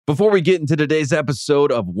Before we get into today's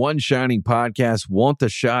episode of One Shining Podcast, want to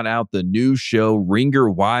shout out the new show, Ringer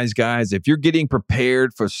Wise Guys. If you're getting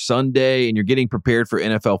prepared for Sunday and you're getting prepared for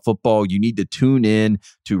NFL football, you need to tune in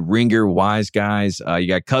to Ringer Wise Guys. You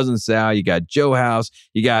got Cousin Sal, you got Joe House,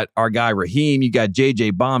 you got our guy Raheem, you got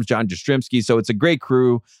JJ Bombs, John Jastrzemski. So it's a great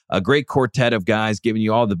crew, a great quartet of guys giving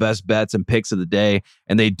you all the best bets and picks of the day.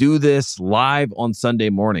 And they do this live on Sunday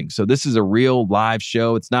morning. So this is a real live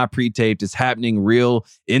show. It's not pre-taped. It's happening real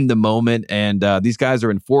in the moment. And these guys are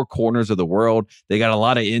in four corners of the world. They got a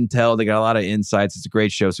lot of intel. They got a lot of insights. It's a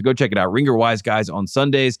great show. So go check it out. Ringer Wise Guys on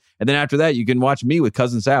Sundays. And then after that, you can watch me with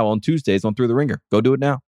Cousin Sal on Tuesdays on Through the Ringer. Go do it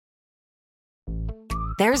now.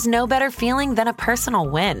 There's no better feeling than a personal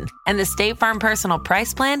win. And the State Farm Personal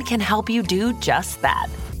Price Plan can help you do just that.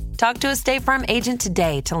 Talk to a State Farm agent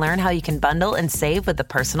today to learn how you can bundle and save with the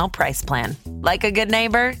Personal Price Plan. Like a good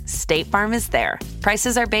neighbor, State Farm is there.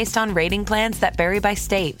 Prices are based on rating plans that vary by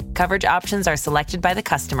state. Coverage options are selected by the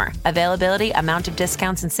customer. Availability, amount of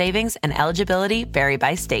discounts and savings, and eligibility vary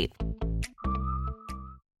by state.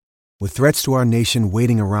 With threats to our nation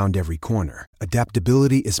waiting around every corner,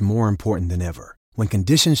 adaptability is more important than ever. When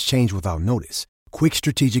conditions change without notice, quick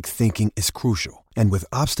strategic thinking is crucial. And with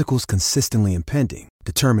obstacles consistently impending,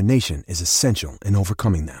 determination is essential in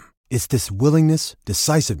overcoming them. It's this willingness,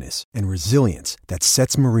 decisiveness, and resilience that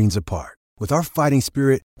sets Marines apart. With our fighting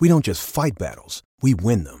spirit, we don't just fight battles, we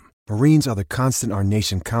win them. Marines are the constant our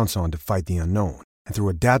nation counts on to fight the unknown. And through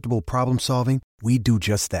adaptable problem solving, we do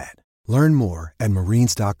just that. Learn more at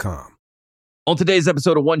marines.com. On today's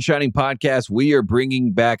episode of One Shining Podcast, we are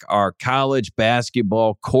bringing back our college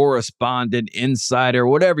basketball correspondent, insider,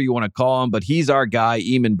 whatever you want to call him, but he's our guy,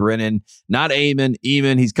 Eamonn Brennan, not Eamon.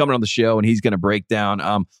 Eamon, he's coming on the show and he's going to break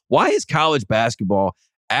down why is college basketball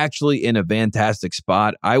actually in a fantastic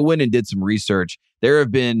spot. I went and did some research. There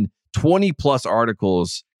have been 20 plus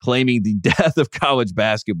articles claiming the death of college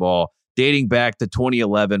basketball dating back to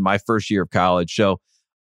 2011, my first year of college. So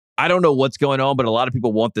I don't know what's going on, but a lot of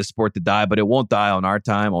people want this sport to die, but it won't die on our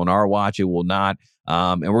time, on our watch. It will not.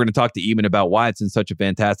 And we're going to talk to Eamon about why it's in such a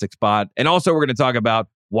fantastic spot. And also we're going to talk about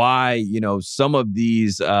why, some of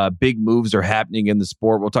these big moves are happening in the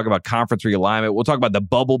sport. We'll talk about conference realignment. We'll talk about the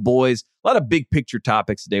bubble boys. A lot of big picture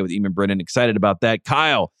topics today with Eamonn Brennan. Excited about that.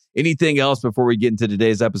 Kyle, anything else before we get into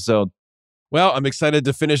today's episode? Well, I'm excited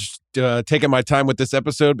to finish taking my time with this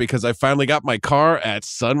episode because I finally got my car at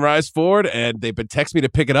Sunrise Ford, and they've been texting me to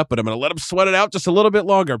pick it up, but I'm going to let them sweat it out just a little bit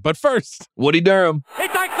longer. But first, Woody Durham. He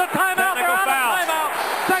takes the timeout. Technical foul.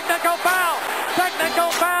 Timeout. Technical foul.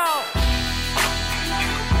 Technical foul.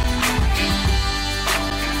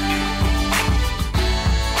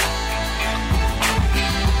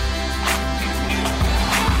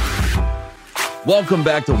 Welcome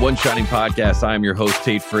back to One Shining Podcast. I am your host,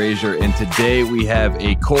 Tate Frazier, and today we have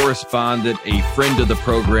a correspondent, a friend of the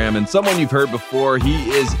program, and someone you've heard before. He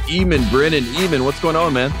is Eamonn Brennan. Eamon, what's going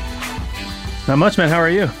on, man? Not much, man. How are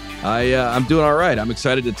you? I'm doing all right. I'm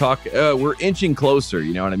excited to talk. We're inching closer,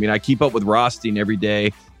 you know what I mean? I keep up with Rothstein every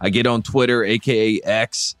day. I get on Twitter, a.k.a.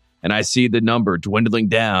 X, and I see the number dwindling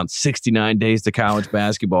down, 69 days to college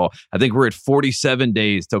basketball. I think we're at 47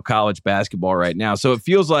 days till college basketball right now. So it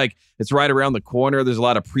feels like it's right around the corner. There's a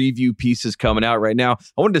lot of preview pieces coming out right now.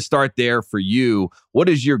 I wanted to start there for you. What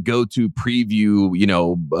is your go-to preview,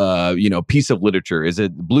 piece of literature? Is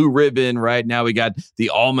it Blue Ribbon? Right now we got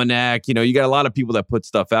the Almanac. You got a lot of people that put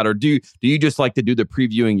stuff out. Or do you just like to do the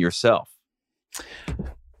previewing yourself?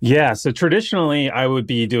 Yeah, so traditionally I would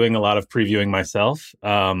be doing a lot of previewing myself,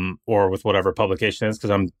 or with whatever publication it is,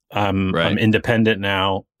 because I'm independent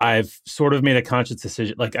now. I've sort of made a conscious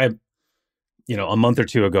decision. Like a month or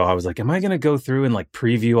two ago, I was like, am I going to go through and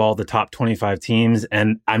preview all the top 25 teams?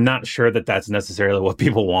 And I'm not sure that that's necessarily what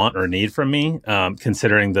people want or need from me,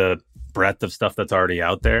 considering the breadth of stuff that's already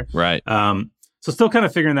out there. Right. So still kind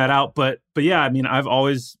of figuring that out. But yeah, I mean, I've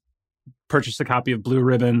always purchased a copy of Blue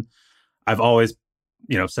Ribbon. I've always,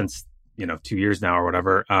 since, 2 years now or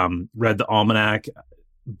whatever, read the Almanac.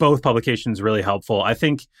 Both publications really helpful. I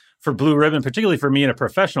think for Blue Ribbon, particularly for me in a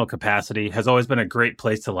professional capacity, has always been a great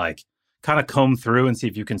place to kind of comb through and see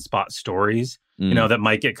if you can spot stories, that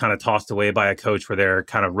might get kind of tossed away by a coach where they're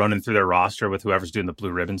kind of running through their roster with whoever's doing the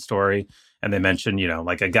Blue Ribbon story. And they mentioned,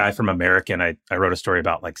 a guy from American, I wrote a story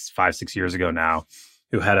about 5-6 years ago now,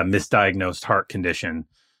 who had a misdiagnosed heart condition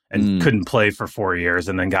and couldn't play for 4 years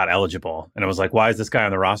and then got eligible. And it was like, why is this guy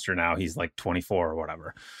on the roster now? He's 24 or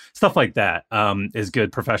whatever. Stuff like that is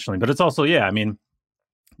good professionally. But it's also,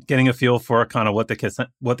 getting a feel for kind of what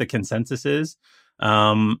the consensus is.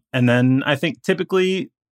 And then I think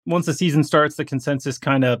typically once the season starts, the consensus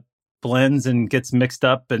kind of blends and gets mixed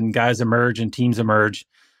up and guys emerge and teams emerge.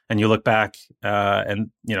 and you look back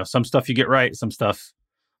and, some stuff you get right, some stuff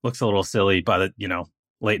looks a little silly by the,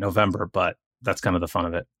 late November, but that's kind of the fun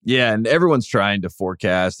of it. Yeah, and everyone's trying to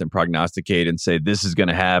forecast and prognosticate and say this is going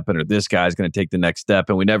to happen or this guy's going to take the next step,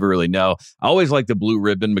 and we never really know. I always like the blue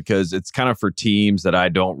ribbon because it's kind of for teams that I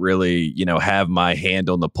don't really, have my hand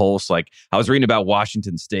on the pulse. Like I was reading about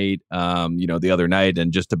Washington State, the other night,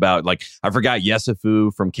 and just about I forgot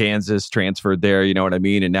Yesufu from Kansas transferred there, you know what I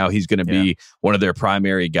mean? And now he's going to be one of their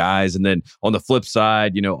primary guys. And then on the flip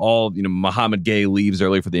side, Muhammad Gay leaves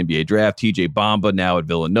early for the NBA draft. TJ Bamba now at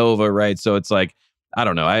Villanova, right? So it's I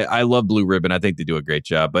don't know. I love Blue Ribbon. I think they do a great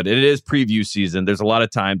job, but it is preview season. There's a lot of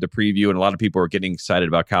time to preview, and a lot of people are getting excited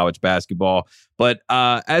about college basketball. But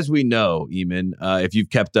as we know, Eamonn, if you've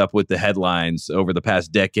kept up with the headlines over the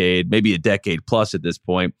past decade, maybe a decade plus at this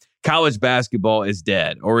point, college basketball is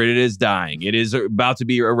dead, or it is dying. It is about to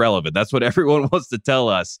be irrelevant. That's what everyone wants to tell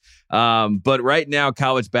us. But right now,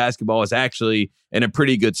 college basketball is actually in a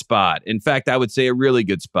pretty good spot. In fact, I would say a really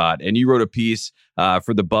good spot. And you wrote a piece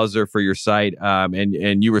for the Buzzer for your site,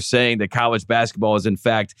 and you were saying that college basketball is, in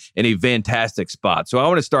fact, in a fantastic spot. So I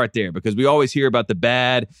want to start there because we always hear about the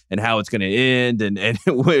bad and how it's going to end and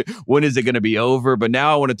when is it going to be over. But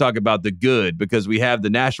now I want to talk about the good because we have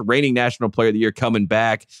the reigning National Player of the Year coming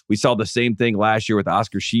back. We saw the same thing last year with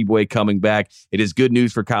Oscar Tshiebwe coming back. It is good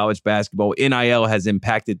news for college basketball. NIL has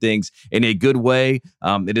impacted things in a good way.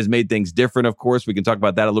 It has made things different, of course. We can talk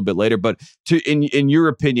about that a little bit later. But in your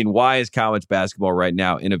opinion, why is college basketball right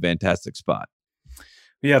now in a fantastic spot?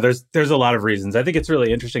 Yeah, there's a lot of reasons. I think it's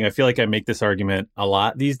really interesting. I feel like I make this argument a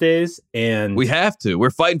lot these days, and we have to. We're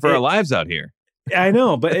fighting for our lives out here. I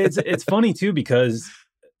know, but it's funny too because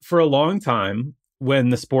for a long time when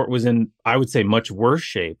the sport was in, I would say, much worse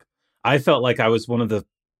shape, I felt like I was one of the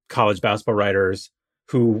college basketball writers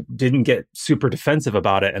who didn't get super defensive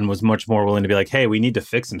about it and was much more willing to be like, hey, we need to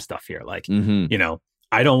fix some stuff here.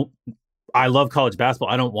 I love college basketball.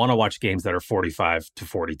 I don't want to watch games that are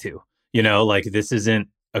 45-42. This isn't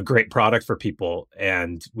a great product for people,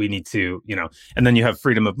 and we need to, and then you have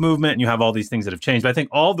freedom of movement and you have all these things that have changed. But I think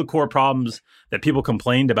all the core problems that people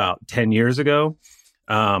complained about 10 years ago,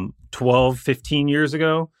 12, 15 years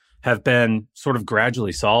ago, have been sort of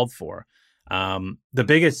gradually solved for. The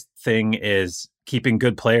biggest thing is keeping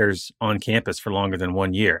good players on campus for longer than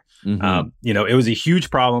 1 year. Mm-hmm. It was a huge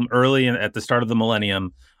problem early at the start of the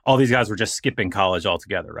millennium. All these guys were just skipping college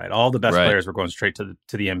altogether, right? All the best players were going straight to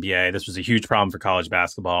the NBA. This was a huge problem for college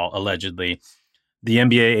basketball, allegedly. The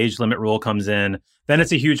NBA age limit rule comes in. Then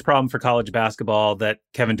it's a huge problem for college basketball that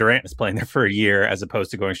Kevin Durant is playing there for a year as opposed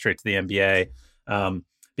to going straight to the NBA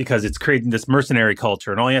because it's creating this mercenary culture.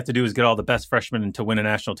 And all you have to do is get all the best freshmen to win a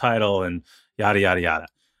national title and yada, yada, yada.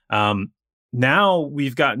 Now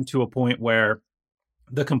we've gotten to a point where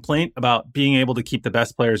the complaint about being able to keep the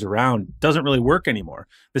best players around doesn't really work anymore.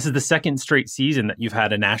 This is the second straight season that you've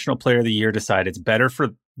had a National Player of the Year decide it's better for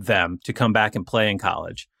them to come back and play in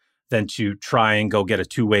college than to try and go get a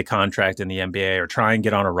two-way contract in the NBA or try and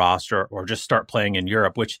get on a roster or just start playing in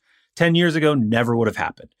Europe, which 10 years ago never would have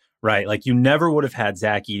happened, right? Like you never would have had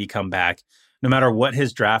Zach Edey come back, no matter what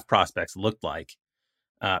his draft prospects looked like.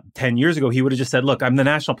 10 years ago, he would have just said, look, I'm the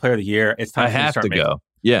National Player of the Year. It's time for me to start go.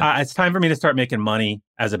 Yeah. It's time for me to start making money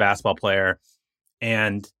as a basketball player.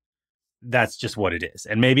 And that's just what it is.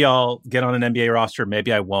 And maybe I'll get on an NBA roster.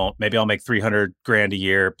 Maybe I won't. Maybe I'll make $300,000 a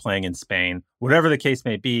year playing in Spain. Whatever the case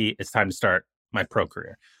may be, it's time to start my pro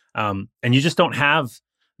career. And you just don't have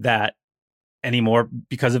that anymore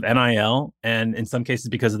because of NIL and in some cases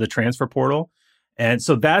because of the transfer portal. And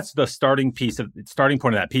so that's the starting point of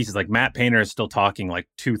that piece is like Matt Painter is still talking like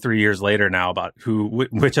 2-3 years later now about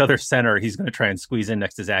which other center he's going to try and squeeze in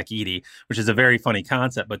next to Zach Edey, which is a very funny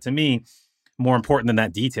concept. But to me, more important than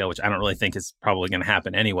that detail, which I don't really think is probably going to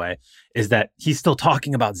happen anyway, is that he's still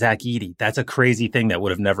talking about Zach Edey. That's a crazy thing that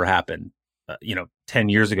would have never happened, 10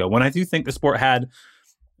 years ago, when I do think the sport had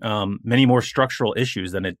many more structural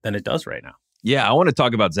issues than it does right now. Yeah, I want to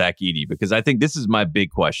talk about Zach Edey because I think this is my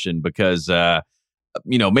big question because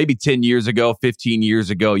maybe 10 years ago, 15 years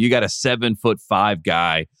ago, you got a 7'5"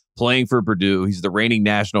 guy playing for Purdue. He's the reigning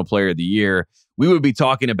National Player of the Year. We would be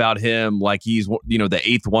talking about him like he's, the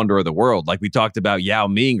eighth wonder of the world. Like we talked about Yao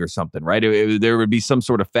Ming or something, right? There would be some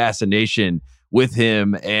sort of fascination with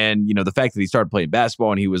him. And, the fact that he started playing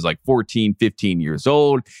basketball and he was like 14, 15 years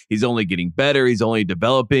old, he's only getting better. He's only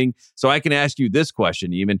developing. So I can ask you this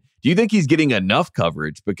question, Eamonn. Do you think he's getting enough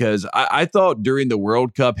coverage? Because I thought during the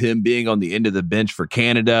World Cup, him being on the end of the bench for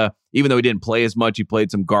Canada, even though he didn't play as much, he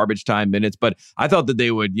played some garbage time minutes, but I thought that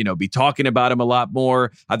they would, be talking about him a lot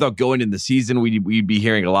more. I thought going in the season, we'd be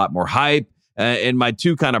hearing a lot more hype. And my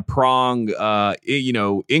two kind of prong,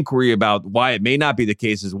 inquiry about why it may not be the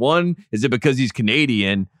case is, one, is it because he's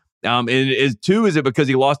Canadian? And two, is it because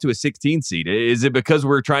he lost to a 16 seed? Is it because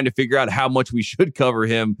we're trying to figure out how much we should cover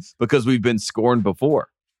him because we've been scorned before?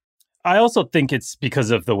 I also think it's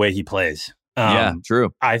because of the way he plays. Yeah,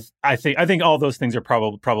 true. I think all those things are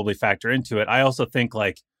probably factor into it. I also think,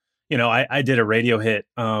 like, I did a radio hit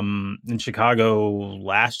in Chicago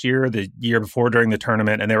last year, the year before during the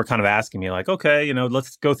tournament, and they were kind of asking me like, okay,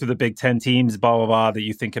 let's go through the Big Ten teams, blah, blah, blah, that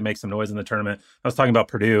you think can make some noise in the tournament. I was talking about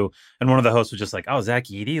Purdue, and one of the hosts was just like, oh, Zach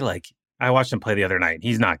Edey? Like, I watched him play the other night.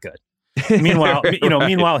 He's not good. Meanwhile, Right.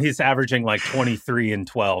 Meanwhile, he's averaging like 23 and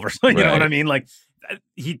 12 or something. You know what I mean? Like,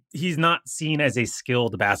 he's not seen as a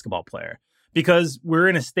skilled basketball player, because we're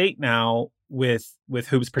in a state now with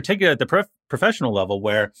hoops, particularly at the professional level,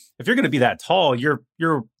 where if you're going to be that tall, you're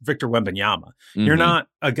Victor Wembanyama. Mm-hmm. You're not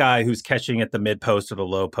a guy who's catching at the mid post or the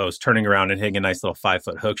low post, turning around and hitting a nice little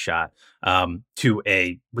 5-foot hook shot to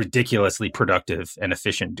a ridiculously productive and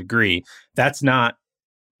efficient degree. That's not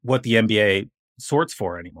what the NBA sorts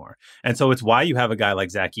for anymore. And so it's why you have a guy like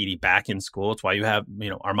Zach Edey back in school. It's why you have,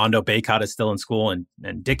 Armando Bacot is still in school,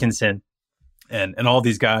 and Dickinson and all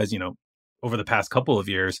these guys, over the past couple of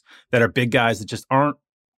years, that are big guys that just aren't,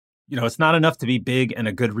 it's not enough to be big and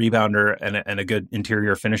a good rebounder and a good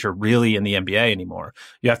interior finisher really in the NBA anymore.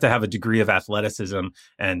 You have to have a degree of athleticism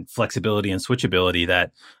and flexibility and switchability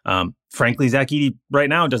that, frankly, Zach Edey right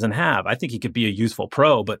now doesn't have. I think he could be a useful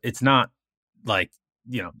pro, but it's not like,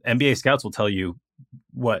 NBA scouts will tell you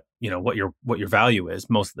what your value is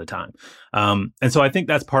most of the time. And so I think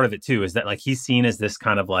that's part of it too, is that, like, he's seen as this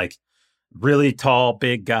kind of like really tall,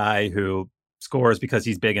 big guy who scores because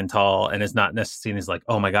he's big and tall, and is not necessarily as like,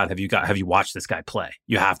 oh my God, have you watched this guy play?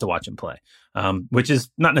 You have to watch him play, which is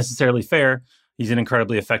not necessarily fair. He's an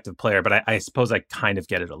incredibly effective player, but I suppose I kind of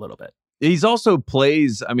get it a little bit. He's also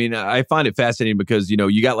plays. I mean, I find it fascinating because,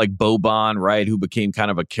 you got like Boban, right, who became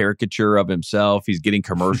kind of a caricature of himself. He's getting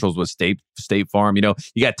commercials with State Farm. You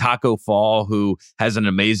got Taco Fall, who has an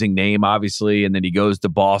amazing name, obviously, and then he goes to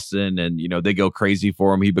Boston, and they go crazy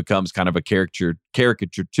for him. He becomes kind of a caricature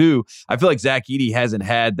too. I feel like Zach Edey hasn't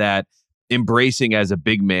had that embracing as a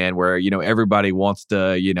big man where, everybody wants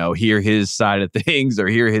to, hear his side of things or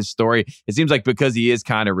hear his story. It seems like because he is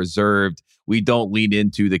kind of reserved, we don't lean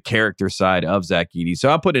into the character side of Zach Edey. So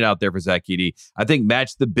I'm putting it out there for Zach Edey. I think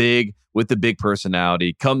match the big with the big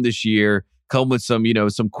personality. Come this year, come with some,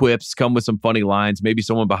 some quips, come with some funny lines. Maybe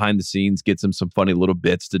someone behind the scenes gets him some funny little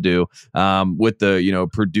bits to do with the,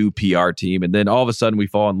 Purdue PR team. And then all of a sudden we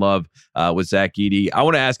fall in love with Zach Edey. I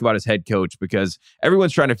want to ask about his head coach, because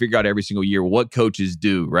everyone's trying to figure out every single year what coaches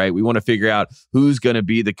do, right? We want to figure out who's going to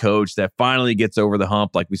be the coach that finally gets over the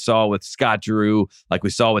hump, like we saw with Scott Drew, like we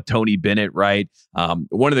saw with Tony Bennett, right?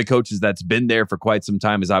 One of the coaches that's been there for quite some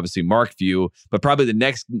time is obviously Mark Few, but probably the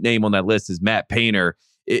next name on that list is Matt Painter.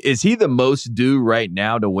 Is he the most due right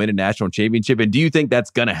now to win a national championship? And do you think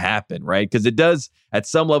that's going to happen, right? Because it does at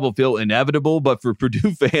some level feel inevitable, but for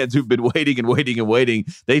Purdue fans who've been waiting and waiting and waiting,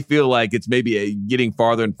 they feel like it's maybe getting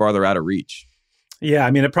farther and farther out of reach. Yeah,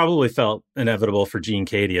 I mean, it probably felt inevitable for Gene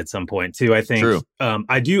Cady at some point too. I think. True.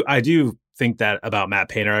 I do think that about Matt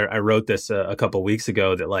Painter. I wrote this a couple weeks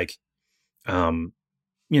ago that, like,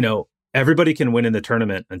 everybody can win in the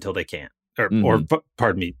tournament until they can't. Or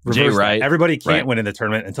pardon me, reverse that. Everybody can't win in the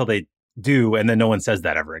tournament until they do, and then no one says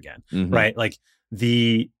that ever again, right? Like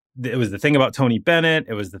it was the thing about Tony Bennett.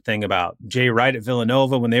 It was the thing about Jay Wright at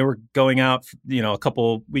Villanova when they were going out, a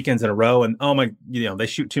couple weekends in a row, and they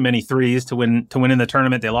shoot too many threes to win in the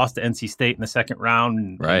tournament. They lost to NC State in the second round,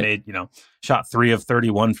 and made shot 3 of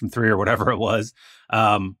 31 from 3 or whatever it was,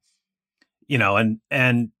 and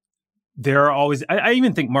there are always. I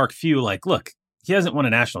even think Mark Few, like, look. He hasn't won a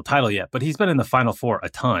national title yet, but he's been in the Final Four a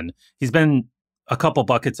ton. He's been a couple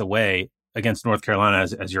buckets away against North Carolina,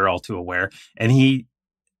 as you're all too aware. And he,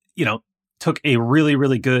 took a really,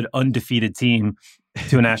 really good undefeated team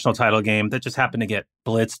to a national title game that just happened to get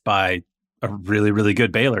blitzed by a really, really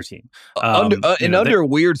good Baylor team. Under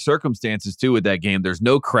weird circumstances too with that game. There's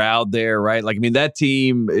no crowd there, right? Like, I mean, that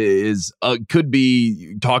team is could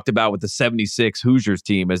be talked about with the 76 Hoosiers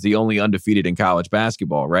team as the only undefeated in college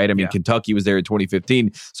basketball, right? I mean, Kentucky was there in 2015.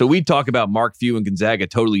 So we talk about Mark Few and Gonzaga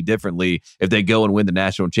totally differently if they go and win the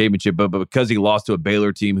national championship. But because he lost to a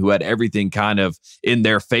Baylor team who had everything kind of in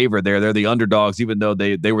their favor there, they're the underdogs, even though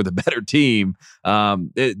they were the better team.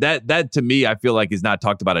 That to me, I feel like is not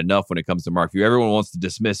talked about enough when it comes to Mark Few. Everyone wants to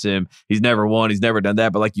dismiss him. He's never won. He's never done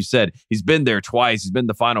that. But like you said, he's been there twice. He's been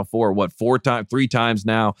the Final Four, 3 times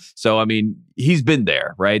now. So, I mean, he's been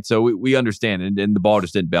there, right? So we understand. And the ball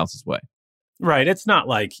just didn't bounce his way. Right. It's not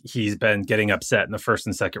like he's been getting upset in the first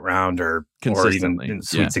and second round or even in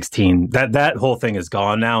Sweet 16. That whole thing is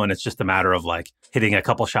gone now, and it's just a matter of like hitting a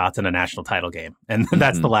couple shots in a national title game. And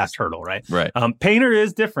that's the last hurdle, right? Right. Painter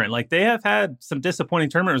is different. Like they have had some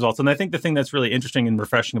disappointing tournament results. And I think the thing that's really interesting and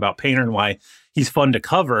refreshing about Painter and why he's fun to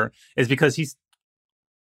cover is because he's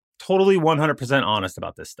totally 100% honest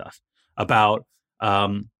about this stuff. About,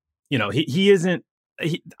 he isn't...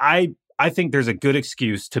 I think there's a good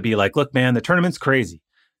excuse to be like, look, man, the tournament's crazy.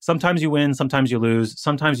 Sometimes you win, sometimes you lose.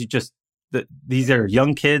 Sometimes you just, these are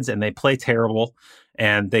young kids and they play terrible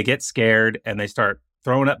and they get scared and they start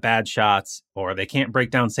throwing up bad shots, or they can't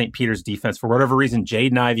break down St. Peter's defense. For whatever reason,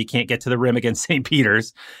 Jaden Ivey can't get to the rim against St.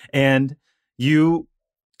 Peter's, and you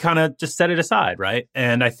kind of just set it aside, right?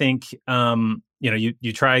 And I think,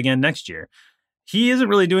 you try again next year. He isn't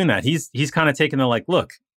really doing that. He's kind of taking the like,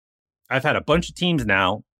 look, I've had a bunch of teams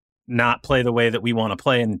now not play the way that we want to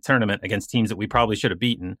play in the tournament against teams that we probably should have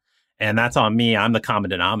beaten. And that's on me. I'm the common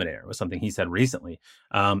denominator, was something he said recently.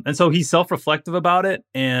 And so he's self-reflective about it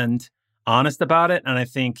and honest about it. And I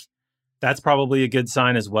think that's probably a good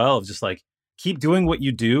sign as well of just like, keep doing what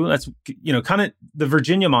you do. That's, kind of the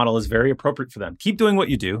Virginia model is very appropriate for them. Keep doing what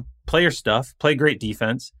you do, play your stuff, play great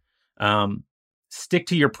defense, stick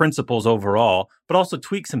to your principles overall, but also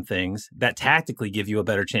tweak some things that tactically give you a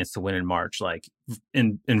better chance to win in March. Like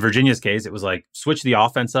in Virginia's case, it was like switch the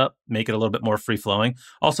offense up, make it a little bit more free flowing.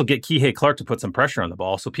 Also get Kihei Clark to put some pressure on the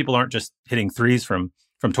ball so people aren't just hitting threes from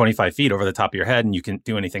 25 feet over the top of your head and you can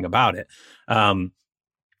do anything about it.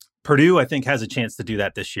 Purdue, I think, has a chance to do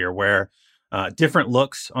that this year where different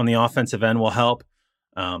looks on the offensive end will help.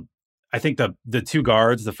 I think the two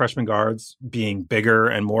guards, the freshman guards, being bigger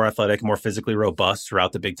and more athletic, more physically robust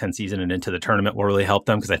throughout the Big Ten season and into the tournament will really help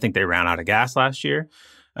them because I think they ran out of gas last year.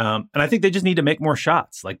 And I think they just need to make more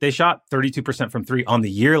shots. Like they shot 32% from three on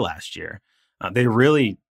the year last year. They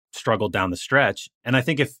really struggled down the stretch. And I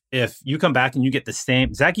think if you come back and you get the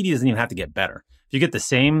same, Zach Edey doesn't even have to get better. If you get the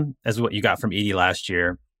same as what you got from Edey last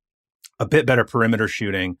year, a bit better perimeter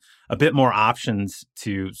shooting, a bit more options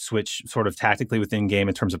to switch sort of tactically within game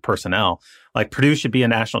in terms of personnel. Like Purdue should be a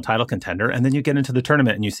national title contender, and then you get into the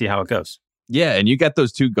tournament and you see how it goes. Yeah, and you got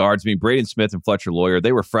those two guards. I mean, Braden Smith and Fletcher Lawyer,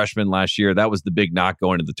 they were freshmen last year. That was the big knock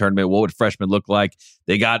going into the tournament. What would freshmen look like?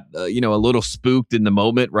 They got, a little spooked in the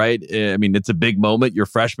moment, right? I mean, it's a big moment. You're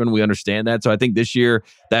freshmen. We understand that. So I think this year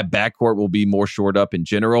that backcourt will be more shored up in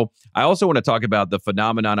general. I also want to talk about the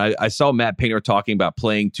phenomenon. I saw Matt Painter talking about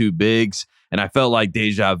playing two bigs. And I felt like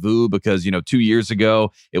deja vu because, 2 years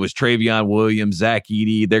ago, it was Travion Williams, Zach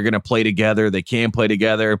Edey. They're going to play together. They can play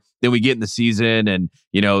together. Then we get in the season and,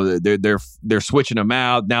 they're switching them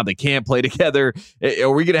out. Now they can't play together.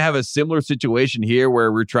 Are we going to have a similar situation here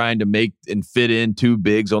where we're trying to make and fit in two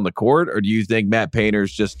bigs on the court? Or do you think Matt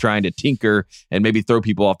Painter's just trying to tinker and maybe throw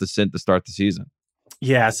people off the scent to start the season?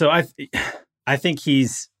 Yeah, so I think he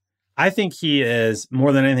is,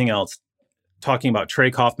 more than anything else, talking about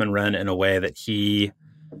Trey Kaufman-Renn in a way that he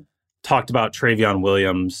talked about Travion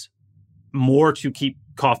Williams more to keep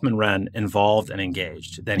Kaufman-Renn involved and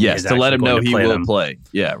engaged than he is to let him know he will play.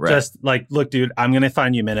 Yeah, right. Just like, look, dude, I'm going to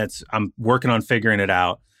find you minutes. I'm working on figuring it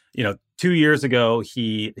out. 2 years ago,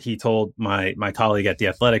 he told my colleague at The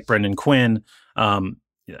Athletic, Brennan Quinn,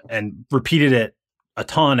 and repeated it a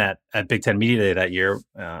ton at Big Ten Media Day that year,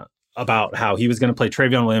 about how he was going to play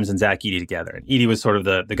Travion Williams and Zach Edey together. And Edey was sort of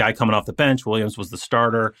the guy coming off the bench. Williams was the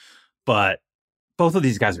starter. But both of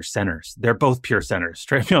these guys are centers. They're both pure centers.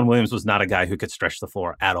 Travion Williams was not a guy who could stretch the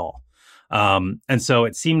floor at all. And so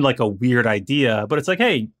it seemed like a weird idea. But it's like,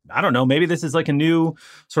 hey, I don't know. Maybe this is like a new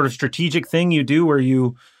sort of strategic thing you do where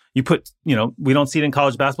you put, we don't see it in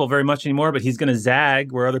college basketball very much anymore, but he's going to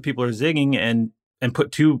zag where other people are zigging and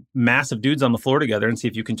put two massive dudes on the floor together and see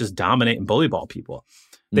if you can just dominate and bully ball people.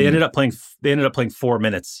 They ended up playing 4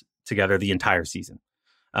 minutes together the entire season.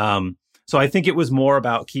 So I think it was more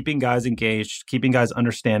about keeping guys engaged, keeping guys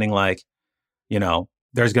understanding like,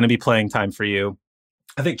 there's going to be playing time for you.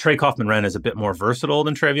 I think Trey Kaufman-Renn is a bit more versatile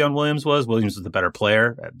than Travion Williams was. Williams was the better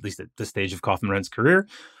player, at least at this stage of Kaufman-Renn's career.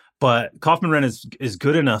 But Kaufman-Renn is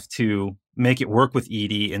good enough to make it work with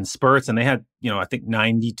Edey in spurts. And they had, I think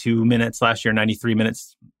 92 minutes last year, 93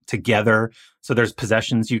 minutes together. So there's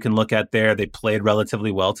possessions you can look at there. They played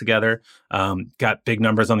relatively well together, got big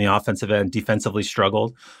numbers on the offensive end, defensively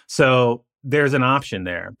struggled. So there's an option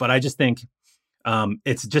there. But I just think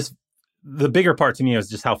it's just the bigger part to me is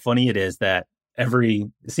just how funny it is that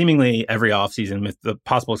seemingly every offseason, with the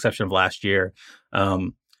possible exception of last year,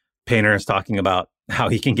 Painter is talking about how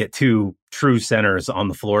he can get two true centers on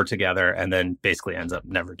the floor together and then basically ends up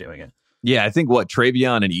never doing it. Yeah, I think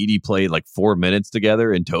Travion and Edie played like 4 minutes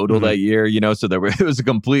together in total that year, so it was a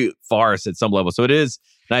complete farce at some level. So it is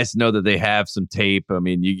nice to know that they have some tape. I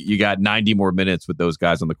mean, you got 90 more minutes with those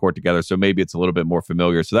guys on the court together, so maybe it's a little bit more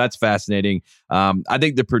familiar. So that's fascinating. I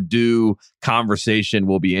think the Purdue conversation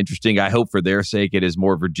will be interesting. I hope for their sake it is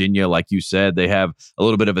more Virginia. Like you said, they have a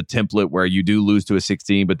little bit of a template where you do lose to a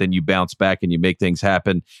 16, but then you bounce back and you make things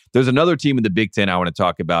happen. There's another team in the Big Ten I want to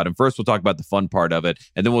talk about. And first we'll talk about the fun part of it,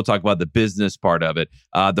 and then we'll talk about the business part of it.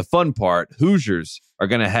 The fun part, Hoosiers are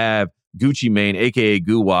going to have Gucci Mane, a.k.a.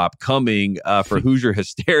 Guwap, coming for Hoosier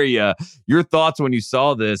Hysteria. Your thoughts when you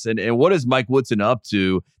saw this, and what is Mike Woodson up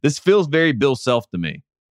to? This feels very Bill Self to me.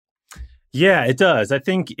 Yeah, it does. I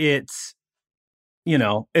think it's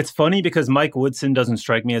funny because Mike Woodson doesn't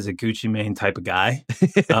strike me as a Gucci Mane type of guy.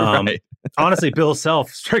 Right. Honestly, Bill Self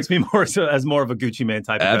strikes me as more of a Gucci Mane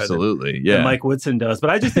type of Absolutely, guy than Mike Woodson does. But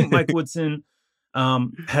I just think Mike Woodson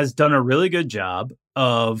has done a really good job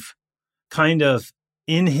of kind of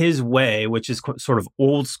in his way, which is sort of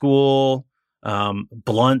old school,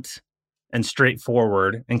 blunt and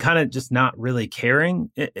straightforward, and kind of just not really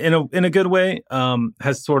caring in a good way,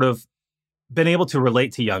 has sort of been able to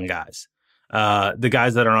relate to young guys, the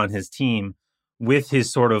guys that are on his team, with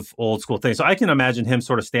his sort of old school thing. So I can imagine him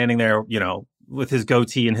sort of standing there, with his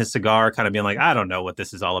goatee and his cigar, kind of being like, I don't know what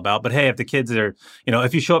this is all about, but hey, if the kids are,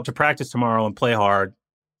 if you show up to practice tomorrow and play hard,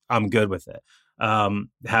 I'm good with it.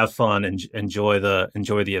 Have fun and enjoy the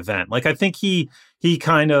event. Like, I think he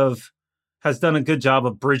kind of has done a good job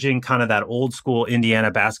of bridging kind of that old school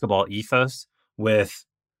Indiana basketball ethos with,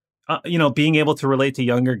 being able to relate to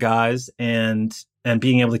younger guys and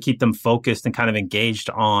being able to keep them focused and kind of engaged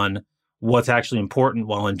on what's actually important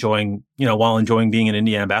while enjoying being an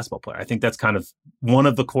Indiana basketball player. I think that's kind of one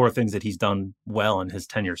of the core things that he's done well in his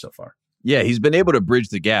tenure so far. Yeah, he's been able to bridge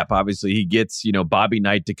the gap. Obviously, he gets, Bobby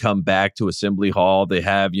Knight to come back to Assembly Hall. They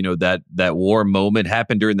have, that war moment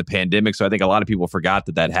happened during the pandemic. So I think a lot of people forgot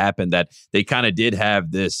that happened, that they kind of did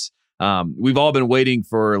have this. We've all been waiting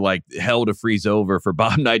for like hell to freeze over for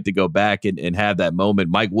Bob Knight to go back and have that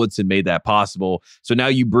moment. Mike Woodson made that possible. So now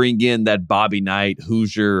you bring in that Bobby Knight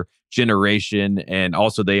Hoosier generation, and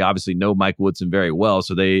also they obviously know Mike Woodson very well,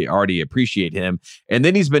 so they already appreciate him. And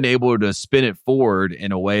then he's been able to spin it forward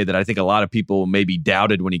in a way that I think a lot of people maybe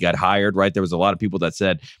doubted when he got hired, right? There was a lot of people that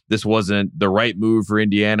said this wasn't the right move for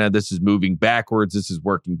Indiana. This is moving backwards. This is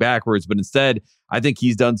working backwards. But instead, I think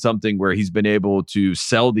he's done something where he's been able to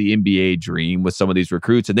sell the NBA dream with some of these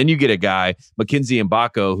recruits. And then you get a guy, Mackenzie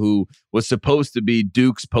Mbako, who was supposed to be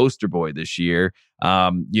Duke's poster boy this year.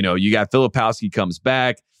 You got Filipowski comes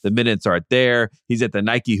back. The minutes aren't there. He's at the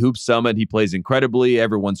Nike Hoop Summit. He plays incredibly.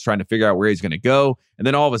 Everyone's trying to figure out where he's going to go. And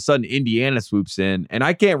then all of a sudden, Indiana swoops in. And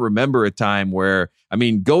I can't remember a time where,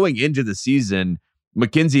 going into the season,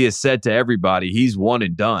 Mackenzie has said to everybody, he's one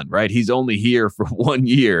and done, right? He's only here for 1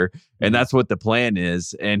 year, and that's what the plan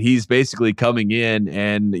is. And he's basically coming in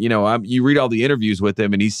and, you read all the interviews with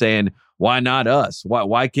him and he's saying, why not us?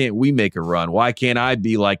 Why can't we make a run? Why can't I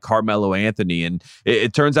be like Carmelo Anthony? And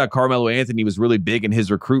it turns out Carmelo Anthony was really big in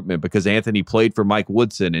his recruitment because Anthony played for Mike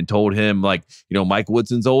Woodson and told him, like, Mike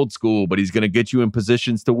Woodson's old school, but he's going to get you in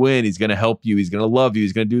positions to win. He's going to help you. He's going to love you.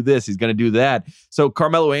 He's going to do this. He's going to do that. So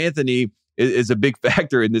Carmelo Anthony is a big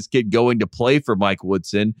factor in this kid going to play for Mike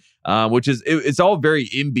Woodson, which is it's all very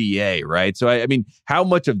NBA, right? So I mean, how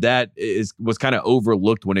much of that was kind of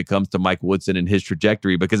overlooked when it comes to Mike Woodson and his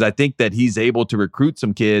trajectory? Because I think that he's able to recruit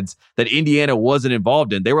some kids that Indiana wasn't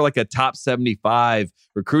involved in. They were like a top 75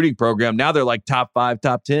 recruiting program. Now they're like top 5,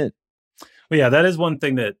 top 10. Well, yeah, that is one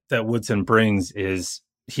thing that Woodson brings is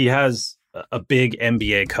he has a big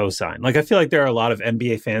NBA cosign. Like, I feel like there are a lot of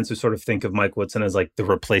NBA fans who sort of think of Mike Woodson as like the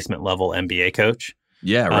replacement level NBA coach.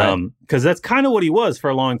 Yeah, right. Because that's kind of what he was for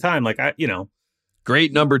a long time. Like,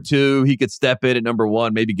 great number 2. He could step in at number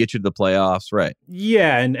 1, maybe get you to the playoffs, right?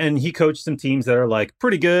 Yeah, and he coached some teams that are like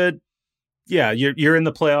pretty good. Yeah, you're in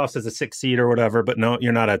the playoffs as a 6th seed or whatever, but no,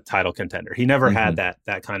 you're not a title contender. He never had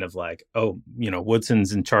that kind of like,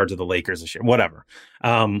 Woodson's in charge of the Lakers this year, whatever.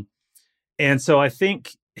 And so I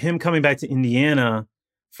think him coming back to Indiana,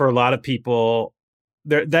 for a lot of people,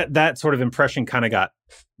 that sort of impression kind of got,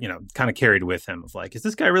 kind of carried with him of like, is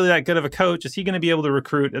this guy really that good of a coach? Is he going to be able to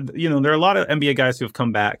recruit? There are a lot of NBA guys who have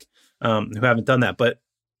come back who haven't done that. But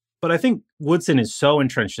I think Woodson is so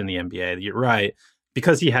entrenched in the NBA that you're right,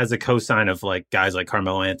 because he has a cosign of like guys like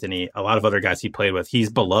Carmelo Anthony, a lot of other guys he played with. He's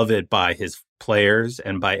beloved by his players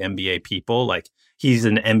and by NBA people. Like, he's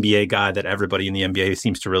an NBA guy that everybody in the NBA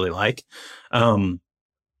seems to really like.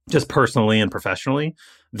 Just personally and professionally,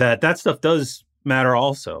 that stuff does matter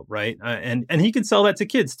also, right? And he can sell that to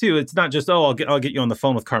kids too. It's not just, I'll get you on the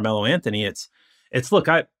phone with Carmelo Anthony. It's look,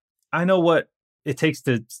 I know what it takes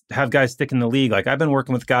to have guys stick in the league. Like I've been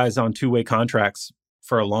working with guys on 2-way contracts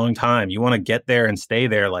for a long time. You want to get there and stay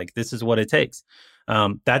there. Like this is what it takes.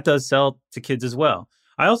 That does sell to kids as well.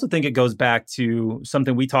 I also think it goes back to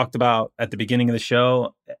something we talked about at the beginning of the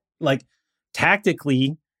show. Like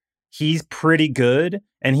tactically, he's pretty good,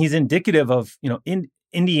 and he's indicative of, in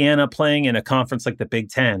Indiana playing in a conference like the Big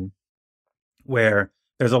Ten, where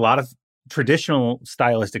there's a lot of traditional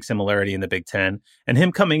stylistic similarity in the Big Ten, and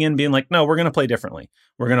him coming in being like, no, we're going to play differently.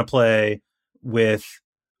 We're going to play with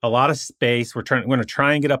a lot of space. We're going to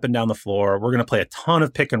try and get up and down the floor. We're going to play a ton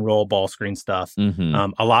of pick and roll ball screen stuff.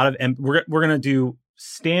 Mm-hmm. We're going to do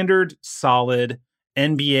standard, solid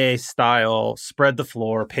NBA style, spread the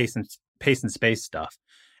floor, pace and space stuff.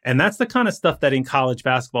 And that's the kind of stuff that in college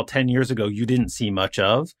basketball 10 years ago, you didn't see much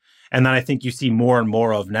of. And then I think you see more and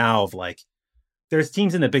more of now of like, there's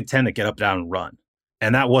teams in the Big Ten that get up, down, and run.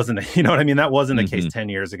 And that wasn't, that wasn't the case 10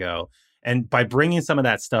 years ago. And by bringing some of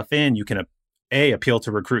that stuff in, you can, appeal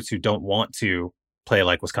to recruits who don't want to play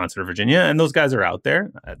like Wisconsin or Virginia. And those guys are out there.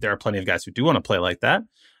 There are plenty of guys who do want to play like that.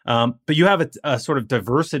 But you have a sort of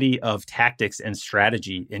diversity of tactics and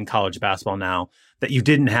strategy in college basketball now that you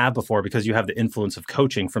didn't have before because you have the influence of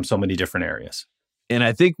coaching from so many different areas. And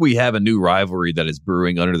I think we have a new rivalry that is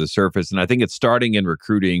brewing under the surface. And I think it's starting in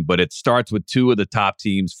recruiting, but it starts with two of the top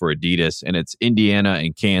teams for Adidas, and it's Indiana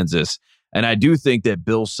and Kansas. And I do think that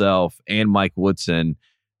Bill Self and Mike Woodson,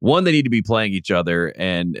 one, they need to be playing each other.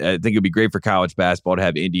 And I think it'd be great for college basketball to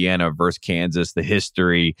have Indiana versus Kansas, the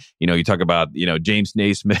history. You talk about, James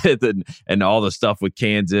Naismith and all the stuff with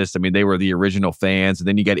Kansas. I mean, they were the original fans. And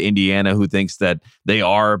then you got Indiana, who thinks that they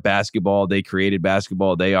are basketball. They created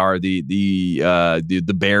basketball. They are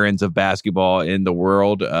the barons of basketball in the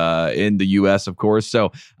world, in the U.S., of course.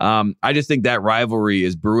 So I just think that rivalry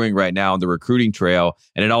is brewing right now on the recruiting trail.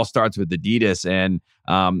 And it all starts with Adidas. And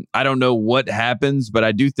I don't know what happens, but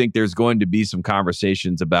I do think there's going to be some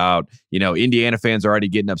conversations about, Indiana fans are already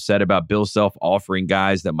getting upset about Bill Self offering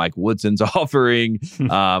guys that Mike Woodson's offering.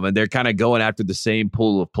 And they're kind of going after the same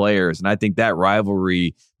pool of players. And I think that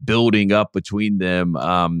rivalry building up between them,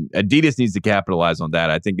 Adidas needs to capitalize on that.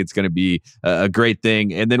 I think it's going to be a great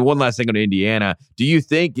thing. And then one last thing on Indiana. Do you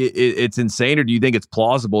think it's insane, or do you think it's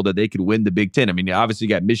plausible that they could win the Big Ten? I mean, obviously you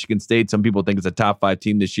got Michigan State. Some people think it's a top 5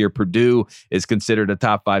 team this year. Purdue is considered a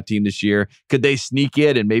top 5 team this year. Could they sneak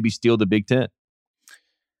in and maybe steal the Big Ten?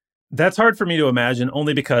 That's hard for me to imagine,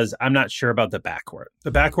 only because I'm not sure about the backcourt.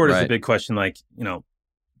 The backcourt is a big question. Like,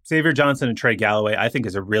 Xavier Johnson and Trey Galloway, I think,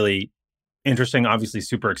 is a really interesting, obviously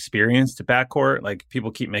super experienced backcourt. Like, people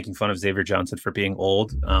keep making fun of Xavier Johnson for being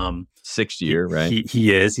old. 6th year, right?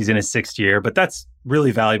 He is. He's in his 6th year, but that's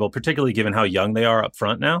really valuable, particularly given how young they are up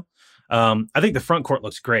front now. I think the front court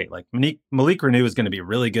looks great. Like Malik Renew is going to be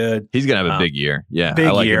really good. He's going to have a big year. Yeah. Big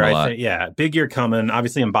I like year, him a lot. I think. Yeah. Big year coming.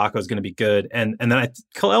 Obviously, Mbako is going to be good. And then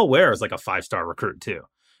Khalil Ware is like a 5-star recruit too.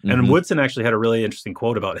 And Woodson actually had a really interesting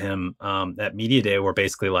quote about him at Media Day, where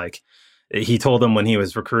basically like he told him when he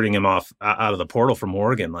was recruiting him out of the portal from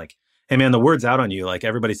Oregon, like, hey man, the word's out on you. Like,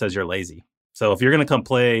 everybody says you're lazy. So if you're going to come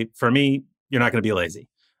play for me, you're not going to be lazy.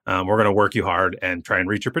 We're going to work you hard and try and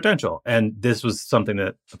reach your potential. And this was something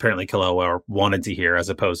that apparently Khalil Ware wanted to hear, as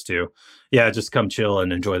opposed to, just come chill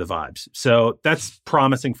and enjoy the vibes. So that's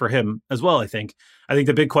promising for him as well, I think. I think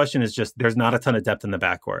the big question is just there's not a ton of depth in the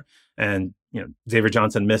backcourt. And, Xavier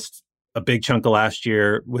Johnson missed a big chunk of last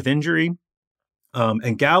year with injury.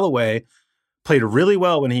 And Galloway played really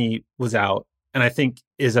well when he was out, and I think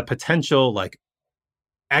is a potential, like,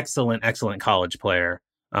 excellent college player.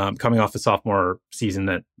 Coming off a sophomore season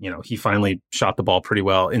that, he finally shot the ball pretty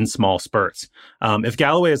well in small spurts. If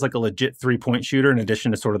Galloway is like a legit 3-point shooter, in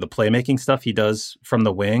addition to sort of the playmaking stuff he does from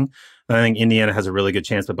the wing, then I think Indiana has a really good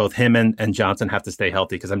chance. But both him and Johnson have to stay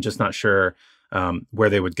healthy, because I'm just not sure where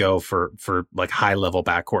they would go for like high level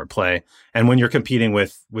backcourt play. And when you're competing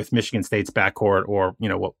with Michigan State's backcourt, or,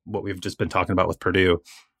 what we've just been talking about with Purdue,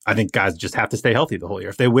 I think guys just have to stay healthy the whole year.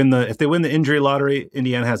 If they win the injury lottery,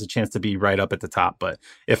 Indiana has a chance to be right up at the top. But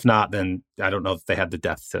if not, then I don't know if they had the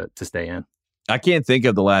depth to stay in. I can't think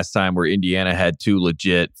of the last time where Indiana had 2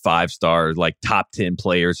 legit 5-star, like top 10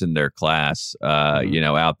 players in their class,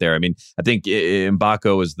 out there. I mean, I think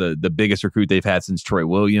Mbako is the biggest recruit they've had since Troy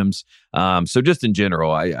Williams. So just in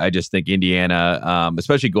general, I just think Indiana,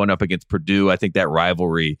 especially going up against Purdue, I think that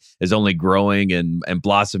rivalry is only growing and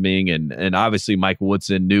blossoming. And obviously Mike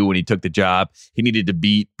Woodson knew when he took the job, he needed to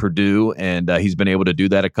beat Purdue, and he's been able to do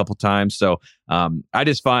that a couple times. So I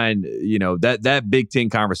just find, that Big Ten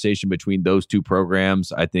conversation between those two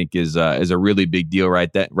programs, I think is a really big deal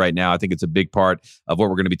right now. I think it's a big part of what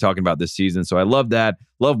we're going to be talking about this season. So I love that.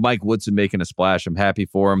 Love Mike Woodson making a splash. I'm happy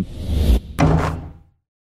for him.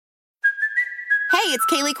 Hey, it's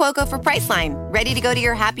Kaylee Cuoco for Priceline. Ready to go to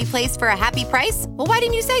your happy place for a happy price? Well, why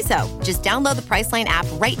didn't you say so? Just download the Priceline app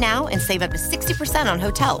right now and save up to 60% on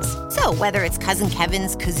hotels. So whether it's Cousin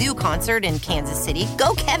Kevin's Kazoo Concert in Kansas City,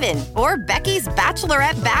 go Kevin, or Becky's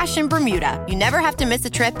Bachelorette Bash in Bermuda, you never have to miss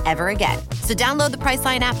a trip ever again. So download the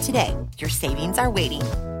Priceline app today. Your savings are waiting.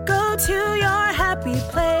 Go to your happy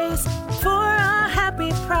place for a happy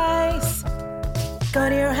price. Go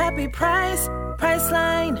to your happy price,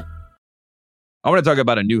 Priceline. I want to talk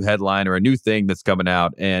about a new headline or a new thing that's coming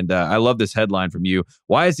out. And I love this headline from you.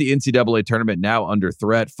 Why is the NCAA tournament now under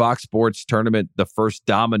threat? Fox Sports tournament, the first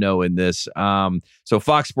domino in this. So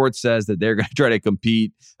Fox Sports says that they're going to try to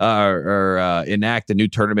compete or enact a new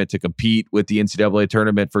tournament to compete with the NCAA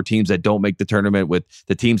tournament for teams that don't make the tournament with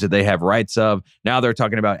the teams that they have rights of. Now they're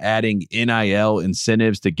talking about adding NIL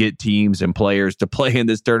incentives to get teams and players to play in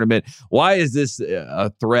this tournament. Why is this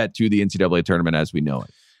a threat to the NCAA tournament as we know it?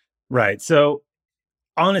 Right. So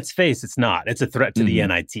on its face, it's not. It's a threat to the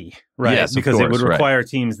NIT, right? Yes, because course, it would require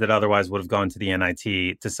teams that otherwise would have gone to the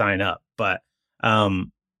NIT to sign up. But, I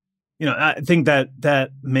think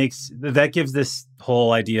that gives this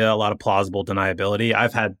whole idea a lot of plausible deniability.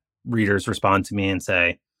 I've had readers respond to me and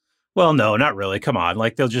say, well, no, not really. Come on.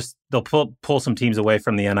 Like they'll pull some teams away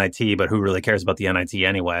from the NIT, but who really cares about the NIT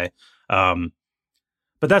anyway?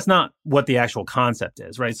 But that's not what the actual concept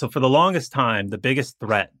is, right? So for the longest time, the biggest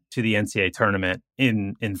threat to the NCAA tournament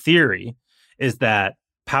in theory is that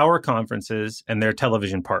power conferences and their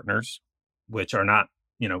television partners, which are not,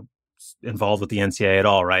 involved with the NCAA at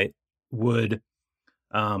all, right, would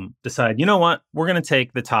decide, you know what, we're going to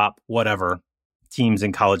take the top whatever teams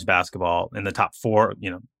in college basketball in the top 4,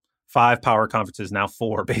 5 power conferences, now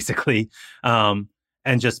 4 basically, and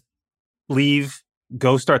just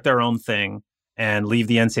go start their own thing and leave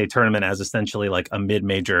the NCAA tournament as essentially like a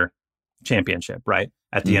mid-major championship, right?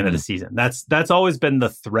 At the end of the season. That's always been the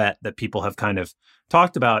threat that people have kind of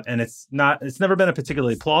talked about. And it's never been a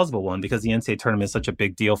particularly plausible one because the NCAA tournament is such a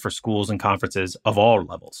big deal for schools and conferences of all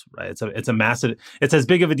levels, right? It's as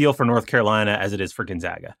big of a deal for North Carolina as it is for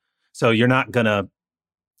Gonzaga. So you're not gonna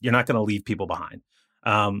leave people behind.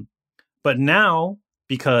 But now,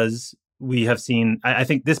 because we have seen, I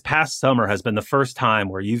think this past summer has been the first time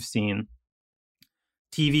where you've seen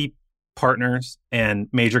TV partners and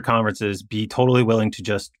major conferences be totally willing to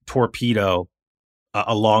just torpedo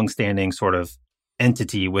a long-standing sort of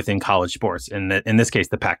entity within college sports. In this case,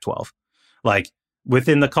 the Pac-12. Like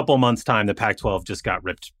within the couple months' time, the Pac-12 just got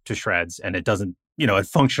ripped to shreds, and it doesn't, it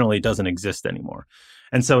functionally doesn't exist anymore.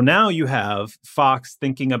 And so now you have Fox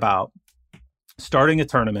thinking about starting a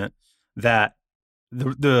tournament that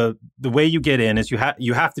the way you get in is you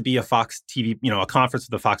have to be a Fox TV, a conference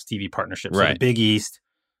with a Fox TV partnership. So right. The Big East,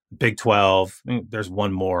 Big 12, there's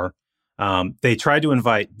one more. They tried to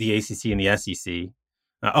invite the ACC and the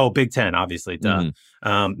SEC. Big 10, obviously. Duh.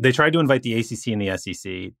 They tried to invite the ACC and the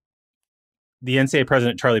SEC. The NCAA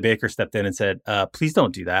president, Charlie Baker, stepped in and said, please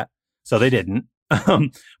don't do that. So they didn't.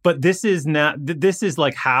 But this is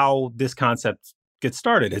like how this concept gets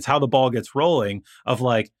started. It's how the ball gets rolling of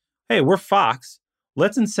like, hey, we're Fox.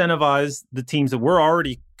 Let's incentivize the teams that we're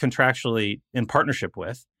already contractually in partnership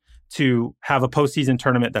with to have a postseason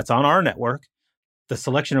tournament that's on our network, the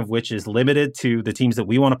selection of which is limited to the teams that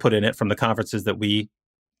we want to put in it from the conferences that we,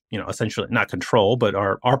 essentially not control, but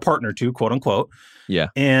are our partner to, quote unquote. Yeah.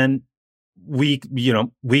 And we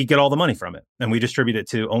get all the money from it and we distribute it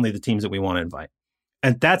to only the teams that we want to invite.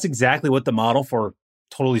 And that's exactly what the model for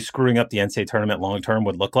totally screwing up the NCAA tournament long-term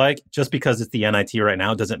would look like. Just because it's the NIT right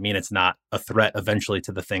now doesn't mean it's not a threat eventually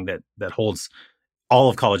to the thing that holds all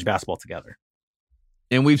of college basketball together.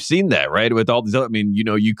 And we've seen that, right? With all these other,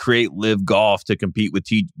 you create Live Golf to compete with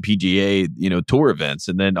PGA, tour events.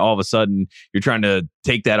 And then all of a sudden you're trying to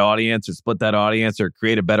take that audience or split that audience or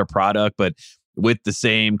create a better product, but with the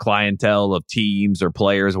same clientele of teams or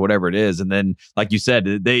players or whatever it is. And then, like you said,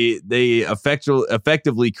 they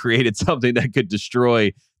effectively created something that could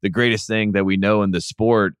destroy the greatest thing that we know in the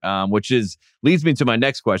sport, which leads me to my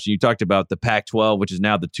next question. You talked about the Pac-12, which is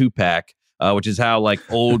now the 2-pack. which is how like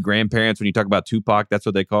old grandparents, when you talk about Tupac, that's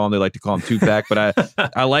what they call him. They like to call him Tupac. But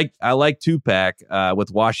I like Tupac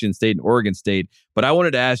with Washington State and Oregon State. But I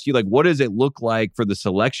wanted to ask you, like, what does it look like for the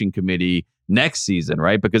selection committee next season,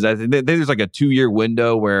 right? Because I think there's like a 2-year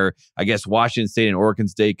window where I guess Washington State and Oregon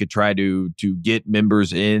State could try to get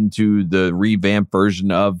members into the revamped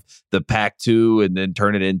version of the Pac-2 and then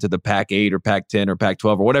turn it into the Pac-8 or Pac-10 or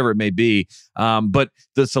Pac-12 or whatever it may be. But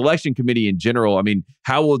the selection committee in general, I mean,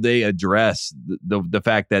 how will they address the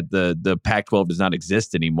fact that the Pac-12 does not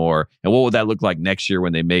exist anymore? And what will that look like next year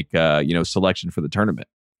when they make selection for the tournament?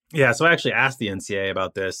 Yeah, so I actually asked the NCAA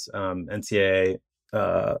about this. NCAA,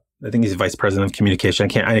 I think he's vice president of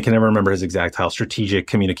communication. I can never remember his exact title. Strategic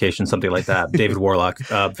communication, something like that. David Warlock,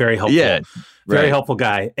 very helpful, very helpful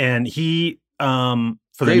guy. And he for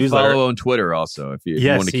the newsletter, follow on Twitter also if you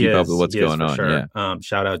want to keep up with what's going on. Sure. Yeah.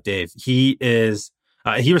 Shout out Dave. He is.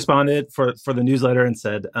 He responded for the newsletter and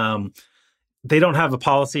said they don't have a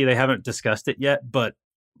policy. They haven't discussed it yet, but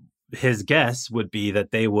his guess would be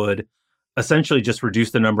that they would essentially just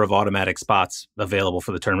reduce the number of automatic spots available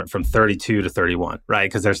for the tournament from 32 to 31, right?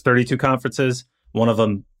 Because there's 32 conferences. One of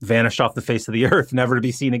them vanished off the face of the earth, never to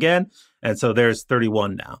be seen again. And so there's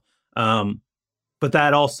 31 now. But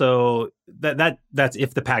that also, that's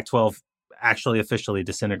if the Pac-12 actually officially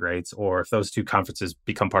disintegrates, or if those two conferences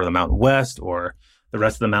become part of the Mountain West, or the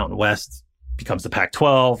rest of the Mountain West becomes the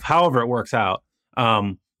Pac-12, however it works out.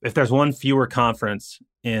 If there's one fewer conference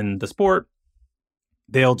in the sport,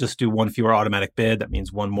 they'll just do one fewer automatic bid. That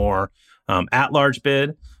means one more at-large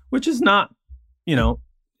bid, which is not,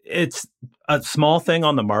 it's a small thing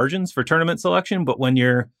on the margins for tournament selection. But when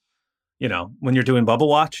you're doing Bubble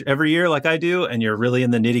Watch every year, like I do, and you're really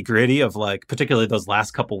in the nitty gritty of like, particularly those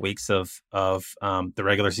last couple weeks of the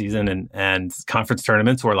regular season and conference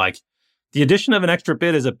tournaments, where like the addition of an extra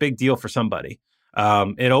bid is a big deal for somebody.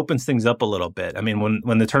 It opens things up a little bit. I mean,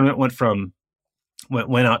 when the tournament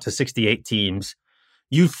went out to 68 teams,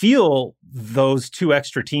 you feel those two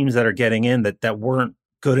extra teams that are getting in that weren't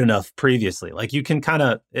good enough previously. Like you can kind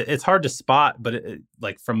of, it's hard to spot, but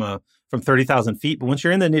like from 30,000 feet. But once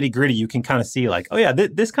you're in the nitty gritty, you can kind of see like, oh yeah,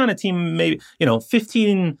 this kind of team, maybe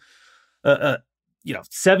 15,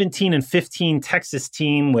 17 and 15 Texas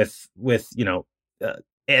team with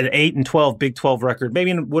an 8-12 Big 12 record,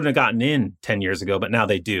 maybe wouldn't have gotten in 10 years ago, but now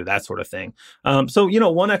they do, that sort of thing. So,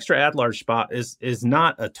 one extra at-large spot is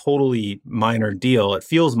not a totally minor deal. It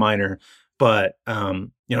feels minor, but,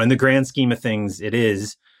 in the grand scheme of things, it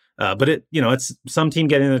is. But it's some team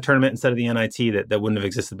getting in the tournament instead of the NIT that wouldn't have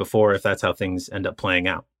existed before if that's how things end up playing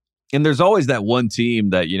out. And there's always that one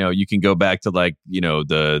team that, you can go back to like,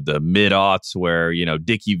 the mid-aughts where,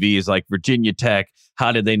 Dickie V is like Virginia Tech.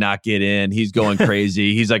 How did they not get in? He's going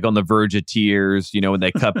crazy. He's like on the verge of tears, when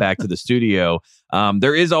they cut back to the studio.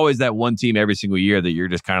 There is always that one team every single year that you're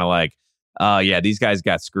just kind of like, yeah, these guys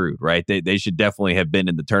got screwed, right? They should definitely have been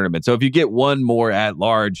in the tournament. So if you get one more at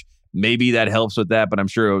large, maybe that helps with that. But I'm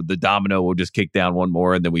sure the domino will just kick down one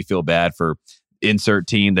more and then we feel bad for insert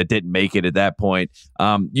team that didn't make it at that point.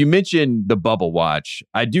 You mentioned the Bubble Watch.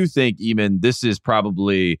 I do think, Eamonn, this is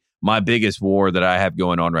probably my biggest war that I have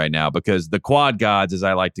going on right now, because the quad gods, as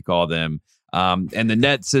I like to call them, and the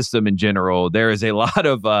net system in general, there is a lot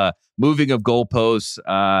of moving of goalposts.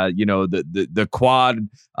 The quad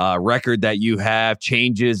record that you have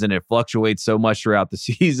changes and it fluctuates so much throughout the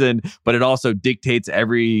season, but it also dictates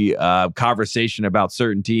every conversation about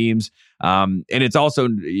certain teams. And it's also,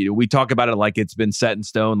 we talk about it like it's been set in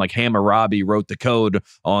stone, like Hammurabi wrote the code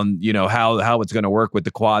on, how it's going to work with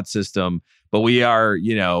the quad system. But we are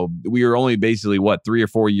only basically 3 or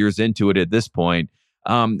 4 years into it at this point.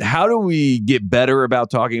 How do we get better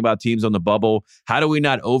about talking about teams on the bubble? How do we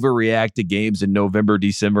not overreact to games in November,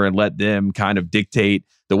 December, and let them kind of dictate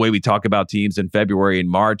the way we talk about teams in February and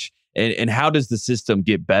March? And how does the system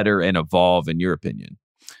get better and evolve, in your opinion?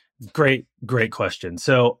 Great question.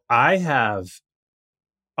 So I have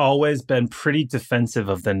always been pretty defensive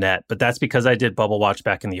of the net, but that's because I did Bubble Watch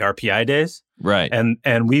back in the RPI days. Right. And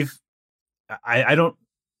I don't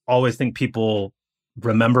always think people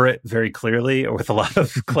remember it very clearly or with a lot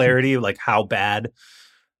of clarity, like how bad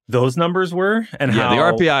those numbers were and how the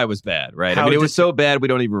RPI was bad, right? I mean, it was so bad we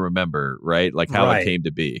don't even remember, right? Like how it came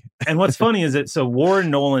to be. And what's funny is that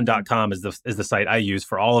WarrenNolan.com is the site I use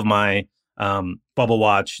for all of my Bubble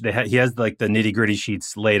Watch. He has like the nitty gritty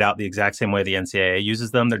sheets laid out the exact same way the NCAA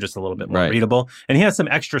uses them. They're just a little bit more readable, and he has some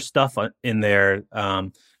extra stuff in there.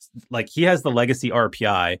 Like he has the legacy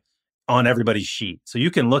RPI on everybody's sheet. So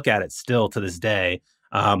you can look at it still to this day.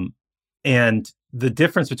 And the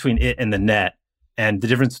difference between it and the net and the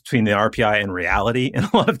difference between the RPI and reality in a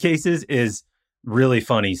lot of cases is really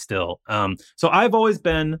funny still. So I've always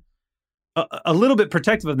been a little bit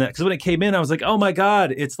protective of that, because when it came in, I was like, oh my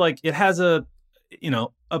God, it's like it has it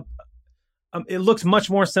looks much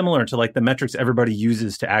more similar to like the metrics everybody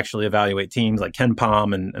uses to actually evaluate teams, like Ken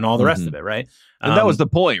Pom and all the rest of it, right? And that was the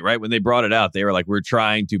point, right? When they brought it out, they were like, we're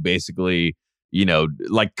trying to basically,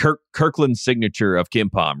 like Kirkland's signature of Ken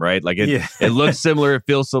Pom, right? Like it looks similar, it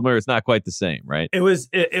feels similar, it's not quite the same, right?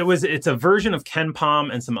 It's a version of Ken Pom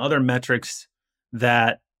and some other metrics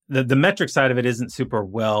that the metric side of it isn't super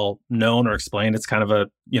well known or explained. It's kind of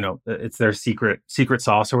it's their secret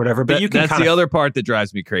sauce or whatever. But that's the other part that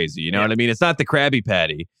drives me crazy. You know what I mean? It's not the Krabby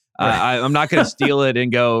Patty. Right. I'm not going to steal it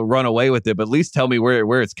and go run away with it, but at least tell me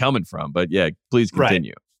where it's coming from. But yeah, please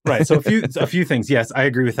continue. Right. So a few things. Yes, I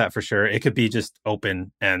agree with that for sure. It could be just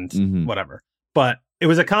open and whatever. But it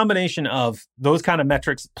was a combination of those kind of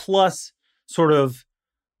metrics plus sort of,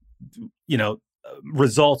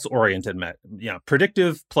 results oriented,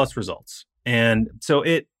 predictive plus results. And so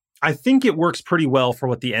I think it works pretty well for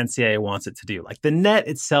what the NCAA wants it to do. Like the net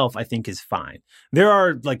itself, I think is fine. There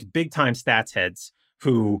are like big time stats heads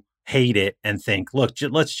who hate it and think, look,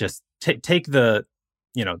 let's just take the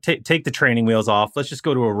training wheels off. Let's just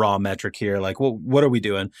go to a raw metric here. Like, well, what are we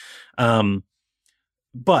doing?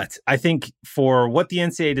 But I think for what the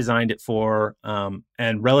NCAA designed it for,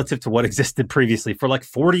 and relative to what existed previously for like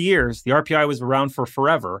 40 years, the RPI was around for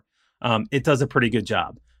forever. It does a pretty good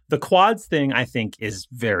job. The quads thing, I think, is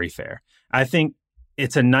very fair. I think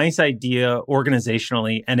it's a nice idea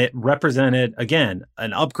organizationally, and it represented, again,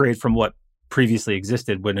 an upgrade from what previously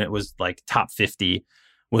existed when it was like top 50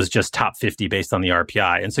 was just top 50 based on the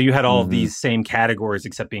RPI. And so you had all of these same categories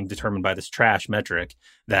except being determined by this trash metric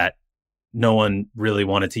that no one really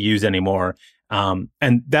wanted to use anymore. And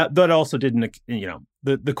that also didn't,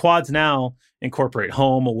 the quads now incorporate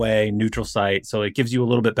home, away, neutral site. So it gives you a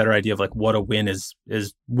little bit better idea of like what a win is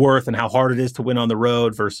worth and how hard it is to win on the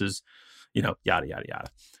road versus, yada, yada, yada.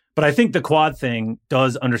 But I think the quad thing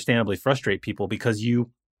does understandably frustrate people because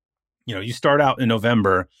you start out in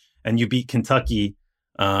November and you beat Kentucky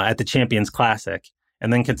at the Champions Classic.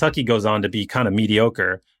 And then Kentucky goes on to be kind of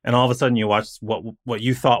mediocre. And all of a sudden you watch what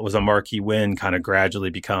you thought was a marquee win kind of gradually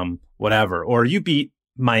become whatever. Or you beat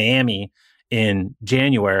Miami in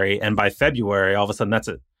January, and by February, all of a sudden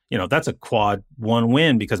that's a quad one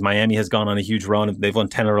win because Miami has gone on a huge run. They've won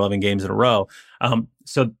 10 or 11 games in a row.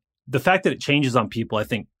 So the fact that it changes on people, I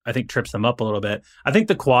think trips them up a little bit. I think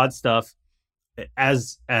the quad stuff,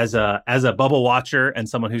 as a bubble watcher and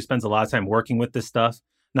someone who spends a lot of time working with this stuff,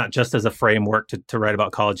 not just as a framework to write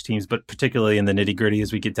about college teams, but particularly in the nitty gritty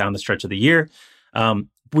as we get down the stretch of the year.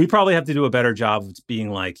 We probably have to do a better job of being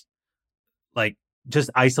like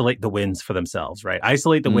just isolate the wins for themselves, right?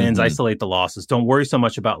 Isolate the wins, isolate the losses. Don't worry so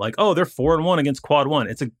much about like, oh, they're 4-1 against quad one.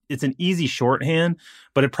 It's an easy shorthand,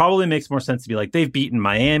 but it probably makes more sense to be like, they've beaten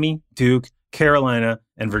Miami, Duke, Carolina,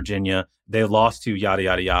 and Virginia. They lost to yada,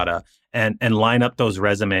 yada, yada, and line up those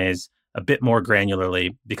resumes a bit more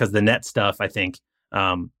granularly because the net stuff, I think,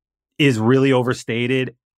 is really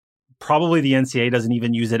overstated. Probably the NCAA doesn't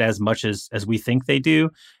even use it as much as we think they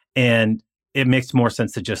do. And it makes more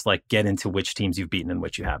sense to just like get into which teams you've beaten and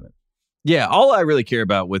which you haven't. Yeah, all I really care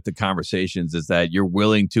about with the conversations is that you're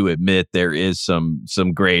willing to admit there is some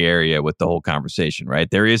gray area with the whole conversation,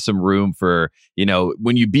 right? There is some room for,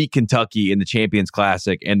 when you beat Kentucky in the Champions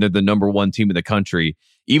Classic and they're the number one team in the country,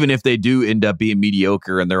 even if they do end up being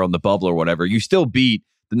mediocre and they're on the bubble or whatever, you still beat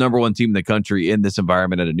the number one team in the country in this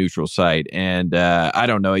environment at a neutral site. And I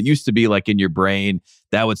don't know, it used to be like in your brain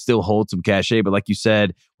that would still hold some cachet. But like you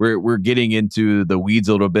said, we're getting into the weeds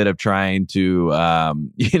a little bit of trying to,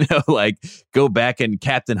 like go back and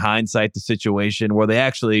Captain Hindsight the situation where they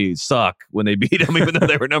actually suck when they beat them, even though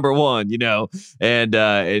they were number one, and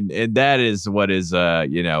that is what is,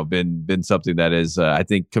 been something that is, I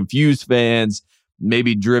think, confused fans,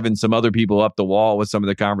 maybe driven some other people up the wall with some of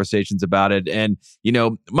the conversations about it. And,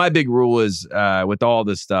 my big rule is with all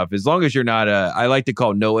this stuff, as long as you're not I like to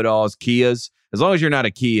call know-it-alls Kias, as long as you're not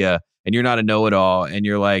a Kia and you're not a know-it-all and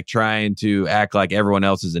you're like trying to act like everyone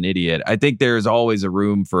else is an idiot, I think there's always a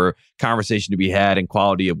room for conversation to be had and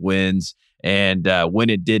quality of wins and when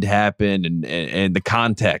it did happen and the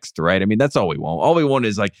context, right? I mean, that's all we want. All we want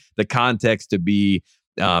is like the context to be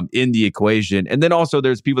in the equation. And then also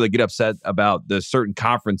there's people that get upset about the certain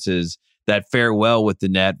conferences that fare well with the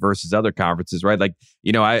net versus other conferences, right? Like,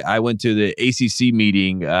 I went to the ACC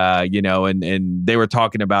meeting, and they were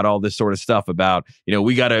talking about all this sort of stuff about,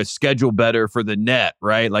 we got to schedule better for the net,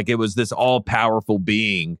 right? Like it was this all powerful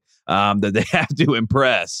being that they have to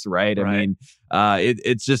impress, right? I mean,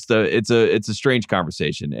 it's just it's a strange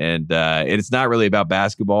conversation, and it's not really about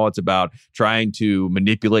basketball. It's about trying to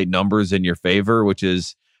manipulate numbers in your favor, which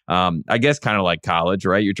is, I guess, kind of like college,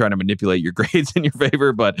 right? You're trying to manipulate your grades in your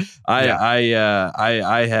favor, but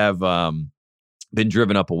I have been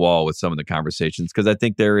driven up a wall with some of the conversations because I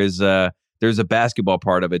think there's a basketball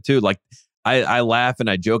part of it too. Like I laugh and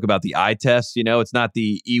I joke about the eye test. It's not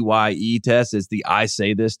the EYE test; it's the I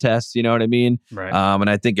say this test. You know what I mean? Right. And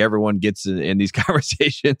I think everyone gets in these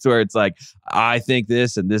conversations where it's like, I think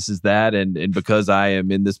this and this is that, and because I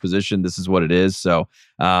am in this position, this is what it is. So,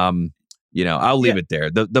 I'll leave it there.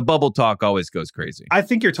 The bubble talk always goes crazy. I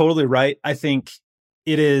think you're totally right. I think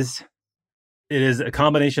it is a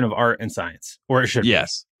combination of art and science, or it should be.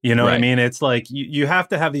 Yes. You know what I mean? It's like you have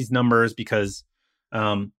to have these numbers because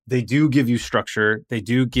they do give you structure. They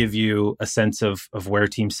do give you a sense of where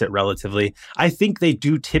teams sit relatively. I think they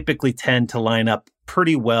do typically tend to line up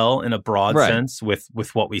pretty well in a broad sense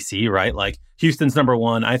with what we see, right? Like Houston's number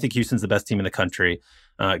one. I think Houston's the best team in the country,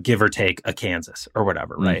 give or take a Kansas or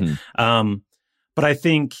whatever, right? Mm-hmm. But I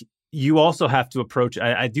think you also have to approach,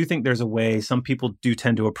 I do think there's a way some people do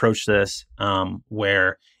tend to approach this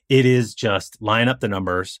where it is just line up the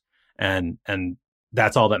numbers and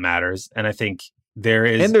that's all that matters. And I think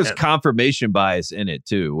there's confirmation bias in it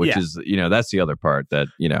too, which is, that's the other part that,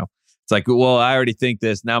 it's like, well, I already think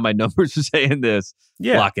this. Now my numbers are saying this.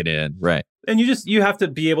 Yeah. Lock it in. Right. And you have to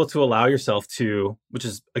be able to allow yourself to, which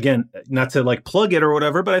is, again, not to like plug it or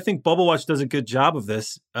whatever, but I think Bubble Watch does a good job of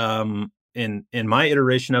this in my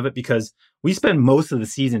iteration of it, because we spend most of the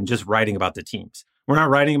season just writing about the teams. We're not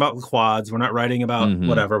writing about the quads. We're not writing about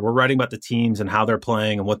whatever. We're writing about the teams and how they're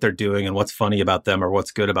playing and what they're doing and what's funny about them or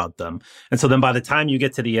what's good about them. And so then by the time you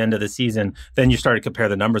get to the end of the season, then you start to compare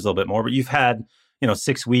the numbers a little bit more. But you've had,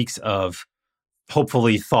 6 weeks of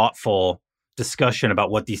hopefully thoughtful discussion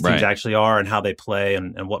about what these teams actually are and how they play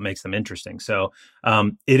and what makes them interesting. So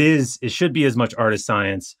it should be as much art as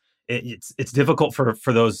science. It's difficult for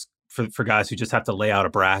guys who just have to lay out a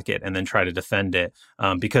bracket and then try to defend it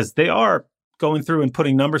because they are going through and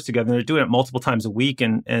putting numbers together. And they're doing it multiple times a week,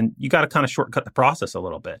 and you got to kind of shortcut the process a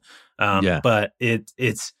little bit. But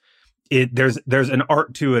there's an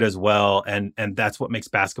art to it as well, and that's what makes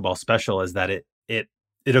basketball special, is that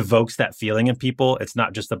it evokes that feeling in people. It's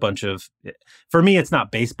not just a bunch of, for me, it's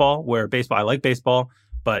not baseball, where I like baseball,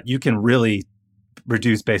 but you can really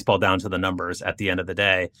reduce baseball down to the numbers at the end of the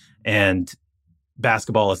day, and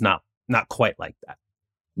basketball is not quite like that.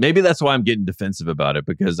 Maybe that's why I'm getting defensive about it,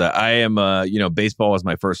 because I am, baseball was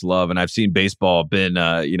my first love, and I've seen baseball been,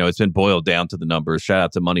 it's been boiled down to the numbers. Shout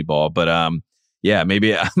out to Moneyball, but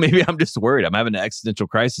maybe I'm just worried. I'm having an existential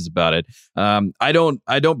crisis about it. I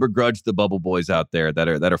don't begrudge the bubble boys out there that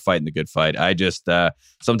are fighting the good fight. I just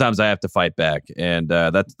sometimes I have to fight back, and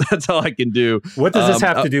that's all I can do. What does this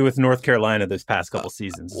have to do with North Carolina this past couple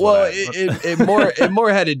seasons? Well, it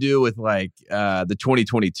more had to do with like the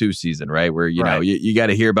 2022 season, right? Where you got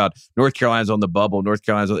to hear about North Carolina's on the bubble.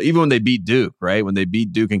 Even when they beat Duke, right? When they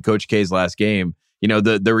beat Duke in Coach K's last game.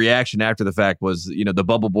 The reaction after the fact was, the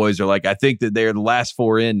bubble boys are like, I think that they're the last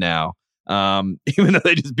four in now, even though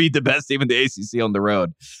they just beat the best team in the ACC on the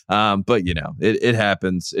road. But it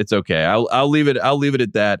happens. It's okay. I'll leave it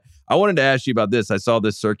at that. I wanted to ask you about this. I saw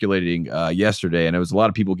this circulating yesterday, and it was a lot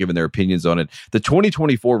of people giving their opinions on it. The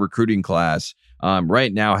 2024 recruiting class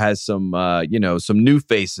right now has some new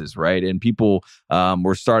faces, right? And people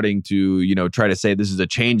were starting to, try to say this is a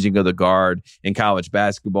changing of the guard in college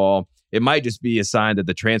basketball. It might just be a sign that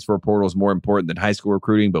the transfer portal is more important than high school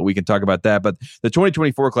recruiting, but we can talk about that. But the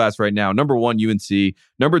 2024 class right now, number 1, UNC,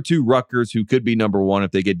 number 2, Rutgers, who could be number 1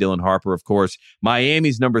 if they get Dylan Harper, of course.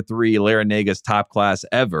 Miami's number 3, Larenega's top class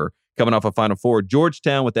ever, coming off a Final Four.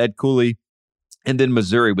 Georgetown with Ed Cooley, and then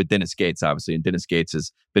Missouri with Dennis Gates, obviously. And Dennis Gates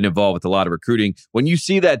has been involved with a lot of recruiting. When you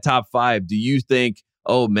see that top 5, do you think,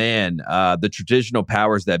 oh man, the traditional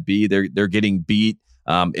powers that be, they're getting beat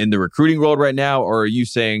in the recruiting world right now? Or are you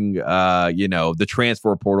saying, the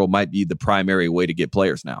transfer portal might be the primary way to get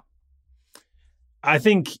players now? I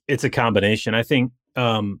think it's a combination. I think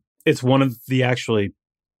it's one of the actually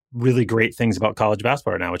really great things about college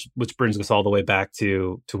basketball right now, which brings us all the way back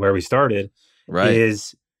to where we started, right?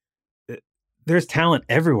 Is there's talent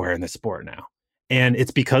everywhere in the sport now. And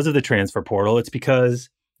it's because of the transfer portal. It's because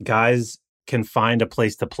guys can find a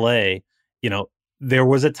place to play. There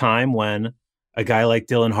was a time when a guy like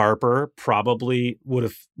Dylan Harper probably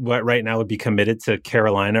right now would be committed to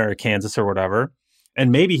Carolina or Kansas or whatever.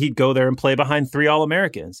 And maybe he'd go there and play behind 3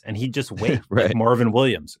 All-Americans, and he'd just wait, right. Like Marvin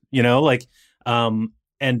Williams,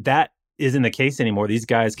 and that isn't the case anymore. These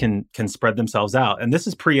guys can spread themselves out. And this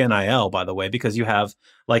is pre-NIL, by the way, because you have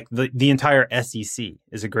like the entire SEC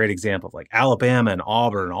is a great example of like Alabama and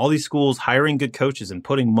Auburn, all these schools hiring good coaches and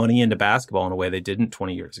putting money into basketball in a way they didn't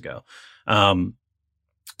 20 years ago.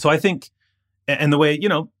 So I think, and the way,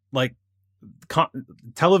 like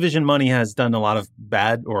television money has done a lot of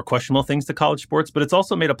bad or questionable things to college sports, but it's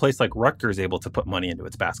also made a place like Rutgers able to put money into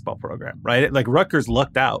its basketball program, right? Like Rutgers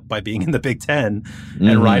lucked out by being in the Big Ten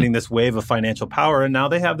and riding this wave of financial power. And now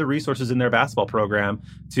they have the resources in their basketball program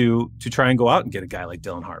to try and go out and get a guy like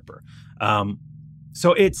Dylan Harper.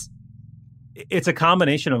 So it's a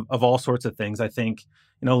combination of all sorts of things. I think,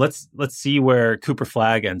 let's see where Cooper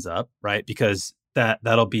Flagg ends up, right? Because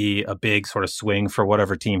that'll be a big sort of swing for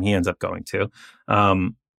whatever team he ends up going to.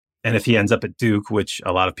 And if he ends up at Duke, which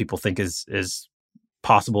a lot of people think is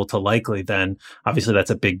possible to likely, then obviously that's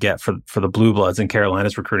a big get for the Blue Bloods, and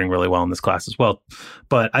Carolina's recruiting really well in this class as well.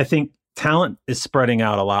 But I think talent is spreading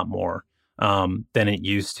out a lot more than it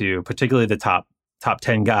used to, particularly the top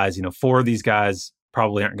 10 guys. 4 of these guys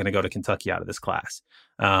probably aren't going to go to Kentucky out of this class.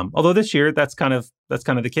 Although this year that's kind of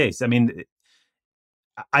the case. I mean,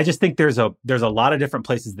 I just think there's a lot of different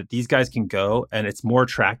places that these guys can go, and it's more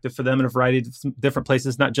attractive for them in a variety of different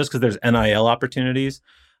places, not just because there's NIL opportunities,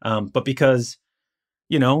 but because,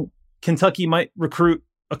 Kentucky might recruit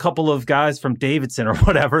a couple of guys from Davidson or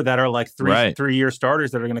whatever that are like three-year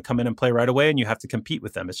starters that are going to come in and play right away, and you have to compete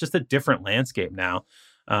with them. It's just a different landscape now.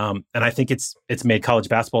 And I think it's made college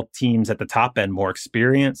basketball teams at the top end more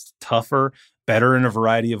experienced, tougher, better in a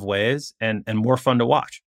variety of ways, and more fun to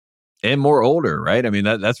watch. And more older, right? I mean,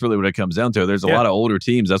 that's really what it comes down to. There's a lot of older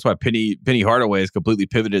teams. That's why Penny Hardaway has completely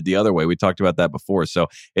pivoted the other way. We talked about that before. So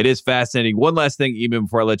it is fascinating. One last thing, Eamonn,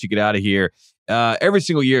 before I let you get out of here. Every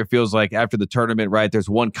single year, it feels like after the tournament, right, there's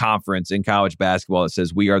one conference in college basketball that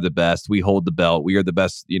says we are the best. We hold the belt. We are the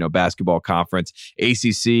best, basketball conference.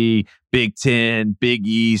 ACC, Big 10, Big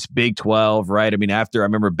East, Big 12, right? I mean, I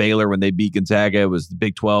remember Baylor when they beat Gonzaga, it was the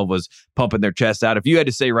Big 12 was pumping their chest out. If you had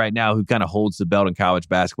to say right now who kind of holds the belt in college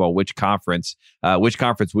basketball, which conference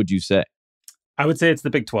would you say? I would say it's the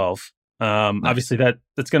Big 12. Obviously,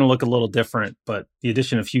 that's going to look a little different, but the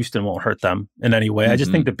addition of Houston won't hurt them in any way. I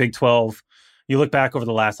just think the Big 12, you look back over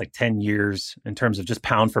the last 10 years in terms of just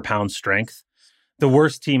pound for pound strength, the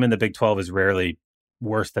worst team in the Big 12 is rarely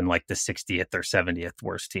worse than the 60th or 70th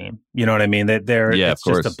worst team. You know what I mean? It's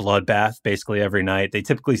just a bloodbath basically every night. They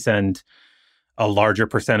typically send a larger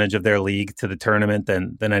percentage of their league to the tournament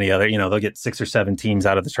than any other. They'll get 6 or 7 teams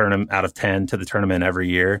out of the tournament, out of 10 to the tournament every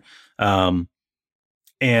year. And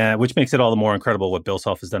which makes it all the more incredible what Bill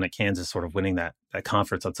Self has done at Kansas, sort of winning that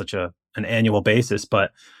conference on such an annual basis.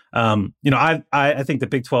 But I think the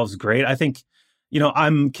Big 12 is great. I think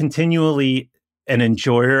I'm continually an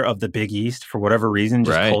enjoyer of the Big East for whatever reason.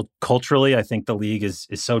 Just culturally, I think the league is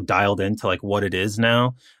so dialed into what it is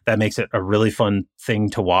now that makes it a really fun thing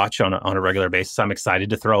to watch on a regular basis. I'm excited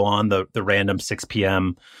to throw on the random 6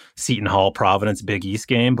 p.m. Seton Hall Providence Big East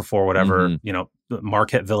game before whatever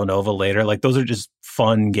Marquette Villanova later. Those are just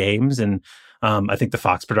fun games, and I think the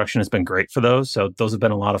Fox production has been great for those. So those have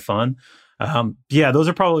been a lot of fun. Those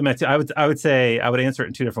are probably my two. I would say I would answer it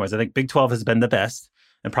in 2 different ways. I think Big 12 has been the best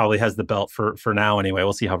and probably has the belt for now anyway.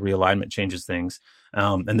 We'll see how realignment changes things.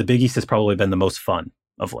 And the Big East has probably been the most fun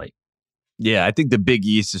of late. Yeah, I think the Big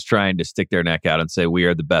East is trying to stick their neck out and say we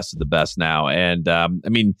are the best of the best now. And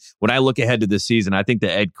when I look ahead to this season, I think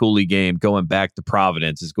the Ed Cooley game going back to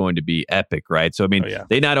Providence is going to be epic, right? So,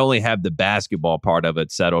 they not only have the basketball part of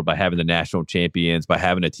it settled by having the national champions, by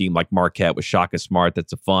having a team like Marquette with Shaka Smart,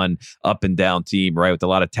 that's a fun up and down team, right, with a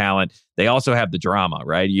lot of talent. They also have the drama,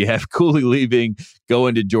 right? You have Cooley leaving,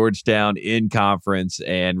 going to Georgetown in conference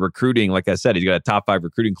and recruiting. Like I said, he's got a top 5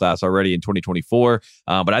 recruiting class already in 2024.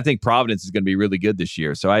 But I think Providence is going to be really good this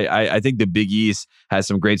year. So I think the Big East has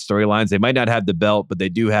some great storylines. They might not have the belt, but they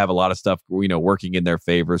do have a lot of stuff, working in their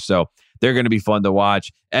favor. So they're going to be fun to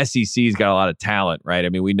watch. SEC's got a lot of talent, right?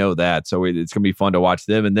 We know that. So it's going to be fun to watch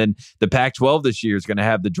them. And then the Pac-12 this year is going to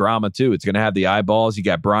have the drama too. It's going to have the eyeballs. You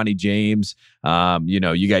got Bronny James. You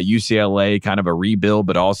got UCLA, kind of a rebuild,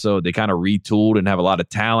 but also they kind of retooled and have a lot of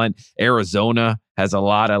talent. Arizona has a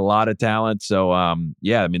lot of talent. So,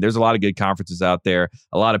 there's a lot of good conferences out there.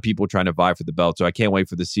 A lot of people trying to vie for the belt. So I can't wait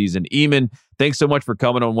for the season. Eamonn, thanks so much for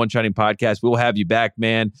coming on One Shining Podcast. We'll have you back,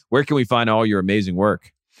 man. Where can we find all your amazing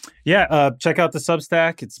work? Yeah, check out the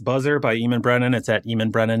Substack. It's Buzzer by Eamonn Brennan. It's at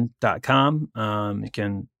eamonnbrennan.com. You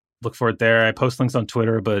can look for it there. I post links on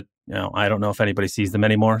Twitter, but I don't know if anybody sees them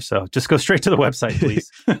anymore. So just go straight to the website,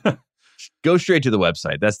 please. Go straight to the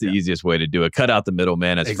website. That's the easiest way to do it. Cut out the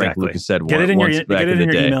middleman, as Frank Lucas said. Get it in your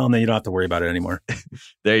day. email, and then you don't have to worry about it anymore.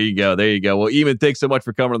 There you go. Well, Eamonn, thanks so much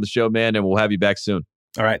for coming on the show, man, and we'll have you back soon.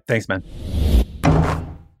 All right. Thanks, man.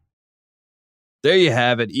 There you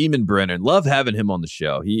have it, Eamonn Brennan. Love having him on the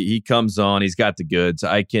show. He comes on. He's got the goods.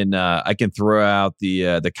 I can throw out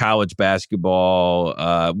the college basketball.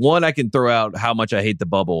 I can throw out how much I hate the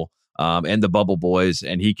bubble and the bubble boys,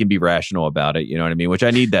 and he can be rational about it. You know what I mean? Which I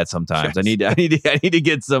need that sometimes. Yes. I need to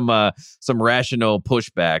get some rational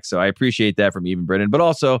pushback. So I appreciate that from Eamonn Brennan. But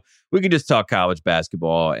also, we can just talk college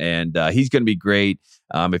basketball, and he's going to be great.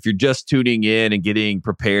 If you're just tuning in and getting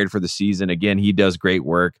prepared for the season, again, he does great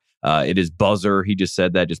work. It is Buzzer. He just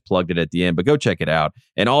said that, just plugged it at the end, but go check it out.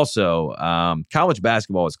 And also, college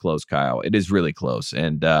basketball is close, Kyle. It is really close.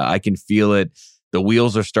 And I can feel it. The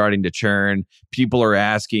wheels are starting to churn. People are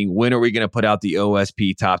asking, when are we going to put out the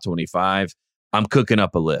OSP top 25? I'm cooking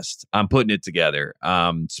up a list. I'm putting it together.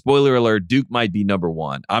 Spoiler alert, Duke might be number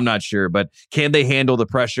one. I'm not sure, but can they handle the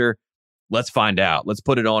pressure? Let's find out. Let's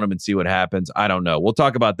put it on them and see what happens. I don't know. We'll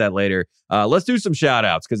talk about that later. Let's do some shout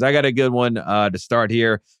outs because I got a good one to start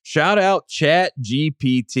here. Shout out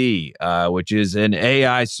ChatGPT, which is an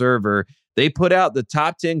AI server. They put out the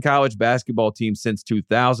top 10 college basketball teams since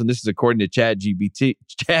 2000. This is according to ChatGPT.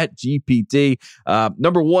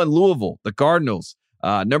 Number 1, Louisville, the Cardinals.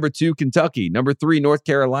 Number 2, Kentucky. Number 3, North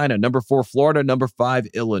Carolina. Number 4, Florida. Number 5,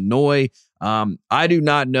 Illinois. I do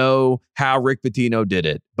not know how Rick Pitino did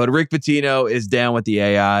it, but Rick Pitino is down with the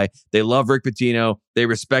AI. They love Rick Pitino. They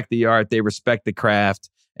respect the art. They respect the craft,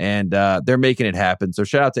 and they're making it happen. So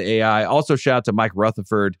shout out to AI. Also shout out to Mike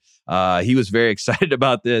Rutherford. He was very excited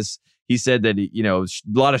about this. He said that, a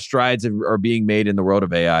lot of strides are being made in the world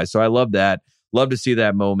of AI. So I love that. Love to see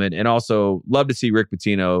that moment. And also love to see Rick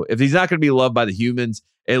Pitino. If he's not going to be loved by the humans,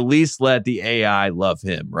 at least let the AI love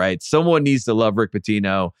him, right? Someone needs to love Rick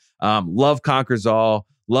Pitino. Love conquers all.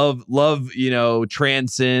 Love,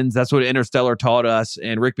 transcends. That's what Interstellar taught us.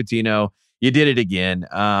 And Rick Pitino, you did it again.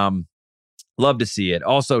 Love to see it.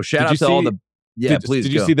 Also, shout out to all the... Yeah, please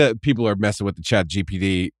Did you see that people are messing with the Chat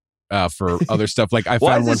GPT for other stuff? Like I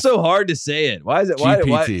why found is it so hard to say it? Why is it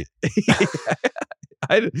GPT?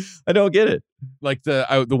 I don't get it. Like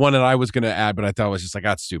the one that I was going to add, but I thought was just like,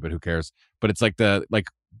 that's stupid. Who cares? But it's like the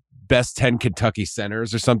best 10 Kentucky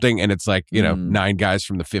centers or something. And it's like, 9 guys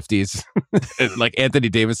from the 50s. Like Anthony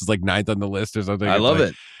Davis is like 9th on the list or something. I love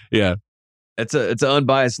it. Yeah. It's an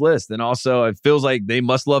unbiased list. And also it feels like they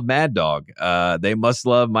must love Mad Dog. They must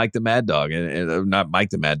love Mike the Mad Dog, and not Mike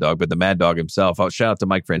the Mad Dog, but the Mad Dog himself. I'll shout out to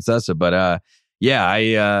Mike Francesa. But I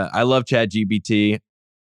love ChatGPT.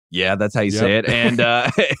 Yeah, that's how you say it. And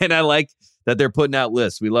and I like that they're putting out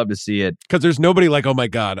lists. We love to see it. Because there's nobody like, oh my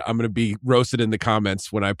God, I'm going to be roasted in the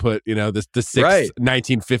comments when I put, the 6th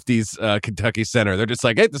 1950s Kentucky center. They're just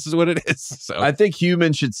like, hey, this is what it is. So I think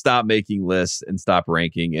humans should stop making lists and stop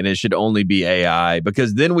ranking, and it should only be AI,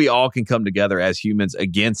 because then we all can come together as humans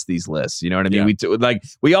against these lists. You know what I mean? Yeah.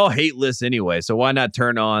 We all hate lists anyway, so why not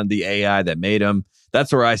turn on the AI that made them?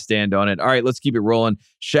 That's where I stand on it. All right, let's keep it rolling.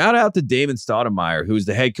 Shout out to Damon Stoudemire, who's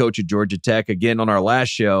the head coach at Georgia Tech. Again, on our last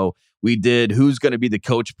show, we did who's going to be the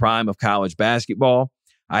coach prime of college basketball.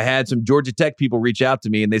 I had some Georgia Tech people reach out to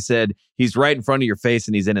me, and they said, he's right in front of your face,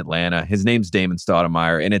 and he's in Atlanta. His name's Damon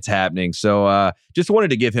Stoudemire, and it's happening. So just wanted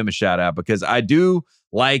to give him a shout out, because I do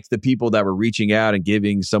like the people that were reaching out and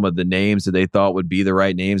giving some of the names that they thought would be the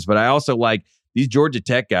right names. But I also like these Georgia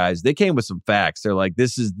Tech guys. They came with some facts. They're like,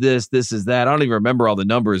 this is this is that. I don't even remember all the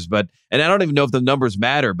numbers, and I don't even know if the numbers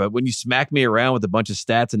matter. But when you smack me around with a bunch of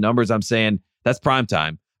stats and numbers, I'm saying that's prime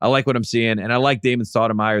time. I like what I'm seeing, and I like Damon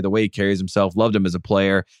Stoudemire, the way he carries himself. Loved him as a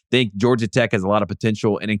player. Think Georgia Tech has a lot of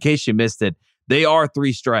potential. And in case you missed it, they are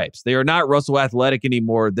 3 stripes. They are not Russell Athletic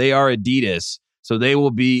anymore. They are Adidas. So they will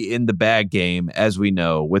be in the bag game, as we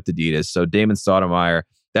know, with Adidas. So Damon Stoudemire,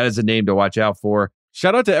 that is a name to watch out for.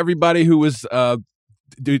 Shout out to everybody who was,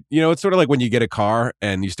 dude, it's sort of like when you get a car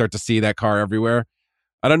and you start to see that car everywhere.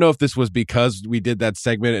 I don't know if this was because we did that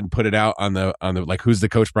segment and put it out on the like, who's the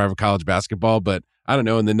coach prime of college basketball, but I don't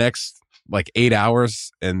know, in the next 8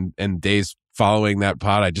 hours and days following that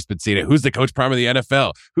pod, I just been seeing it. Who's the coach prime of the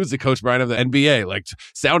NFL? Who's the coach prime of the NBA? Like,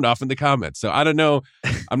 sound off in the comments. So I don't know.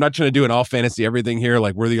 I'm not trying to do an all fantasy everything here.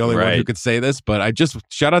 Like, we're the only one who could say this, but I just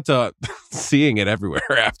shout out to seeing it everywhere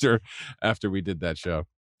after we did that show.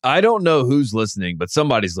 I don't know who's listening, but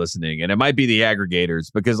somebody's listening, and it might be the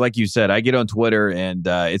aggregators, because like you said, I get on Twitter and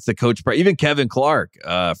it's the coach prime. Even Kevin Clark,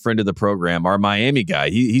 friend of the program, our Miami guy,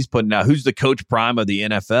 he's putting out who's the coach prime of the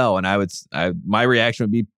NFL, and my reaction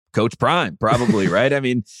would be Coach Prime, probably, right? I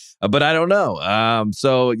mean, but I don't know.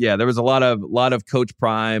 So yeah, there was a lot of Coach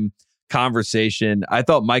Prime conversation. I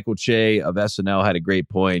thought Michael Che of SNL had a great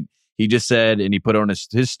point. He just said, and he put on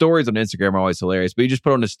his stories on Instagram are always hilarious, but he just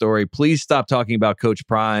put on his story, please stop talking about Coach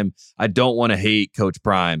Prime. I don't want to hate Coach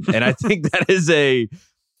Prime. And I think that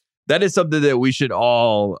is something that we should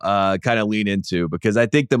all kind of lean into, because I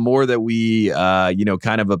think the more that we,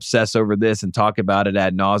 kind of obsess over this and talk about it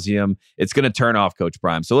ad nauseum, it's going to turn off Coach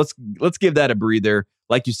Prime. So let's give that a breather.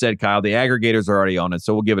 Like you said, Kyle, the aggregators are already on it,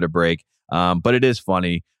 so we'll give it a break. But it is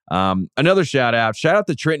funny. Another shout out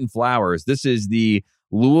to Trenton Flowers. This is the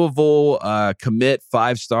Louisville commit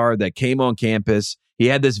 5-star that came on campus. He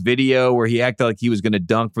had this video where he acted like he was going to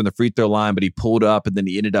dunk from the free throw line, but he pulled up and then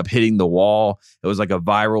he ended up hitting the wall. It was like a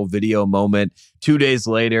viral video moment. 2 days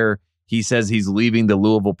later, he says he's leaving the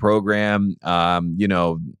Louisville program,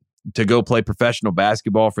 to go play professional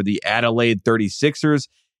basketball for the Adelaide 36ers.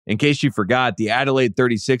 In case you forgot, the Adelaide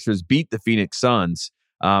 36ers beat the Phoenix Suns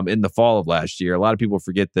in the fall of last year. A lot of people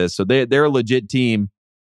forget this. So they're a legit team.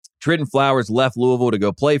 Trenton Flowers left Louisville to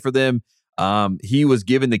go play for them. He was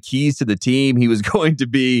given the keys to the team. He was going to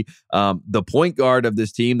be the point guard of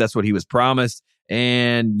this team. That's what he was promised.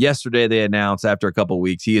 And yesterday they announced after a couple of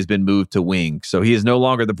weeks, he has been moved to wing. So he is no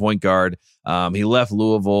longer the point guard. He left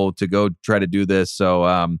Louisville to go try to do this. So,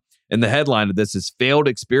 and the headline of this is failed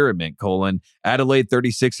experiment, Adelaide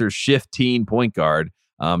 36ers shift teen point guard.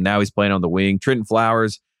 Now he's playing on the wing. Trenton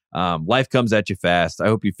Flowers, life comes at you fast. I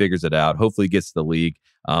hope he figures it out. Hopefully he gets to the league.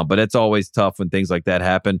 But it's always tough when things like that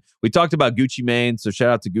happen. We talked about Gucci Mane, so shout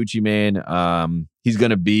out to Gucci Mane. He's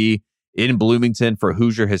going to be in Bloomington for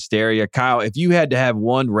Hoosier Hysteria. Kyle, if you had to have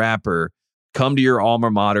one rapper come to your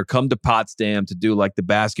alma mater, come to Potsdam to do like the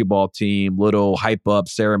basketball team, little hype up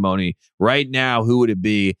ceremony, right now, who would it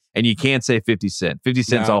be? And you can't say 50 Cent. 50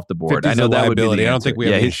 Cent's off the board. I know that would be the answer. I don't think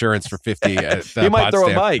we have insurance for 50 at he might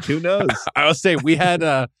Potsdam. throw a mic. Who knows? I will say we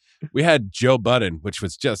had Joe Budden, which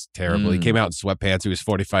was just terrible. He came out in sweatpants. He was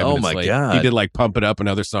 45 minutes late. God. He did like Pump It Up,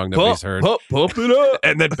 another song nobody's heard. Pump it up.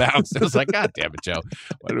 And then bounced. It was like, God damn it, Joe.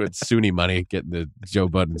 What with SUNY money getting the Joe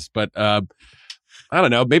Buddens? But I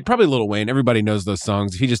don't know. Maybe probably Lil Wayne. Everybody knows those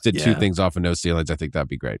songs. If he just did two things off of No Ceilings, I think that'd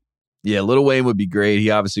be great. Yeah, Lil Wayne would be great. He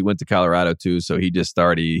obviously went to Colorado too, so he's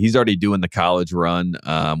already doing the college run,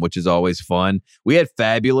 which is always fun. We had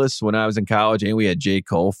Fabulous when I was in college, and we had J.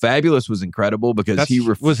 Cole. Fabulous was incredible because he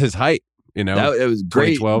was his height. It was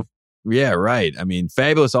great. 2012. Yeah, right. I mean,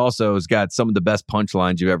 Fabulous also has got some of the best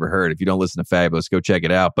punchlines you've ever heard. If you don't listen to Fabulous, go check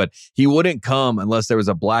it out. But he wouldn't come unless there was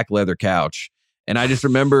a black leather couch. And I just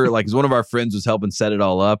remember, like, one of our friends was helping set it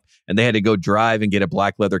all up, and they had to go drive and get a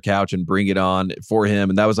black leather couch and bring it on for him.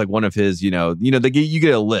 And that was like one of his, you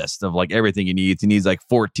get a list of like everything he needs. He needs like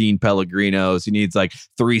 14 Pellegrinos. He needs like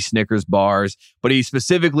 3 Snickers bars. But he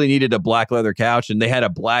specifically needed a black leather couch, and they had a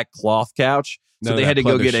black cloth couch. So they had to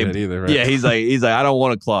go get either, right? Yeah, he's like, I don't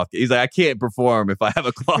want a cloth. He's like, I can't perform if I have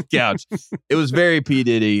a cloth couch. It was very P.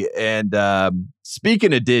 Diddy. And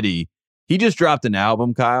speaking of Diddy, he just dropped an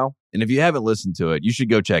album, Kyle. And if you haven't listened to it, you should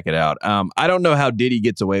go check it out. I don't know how Diddy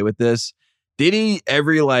gets away with this. Diddy,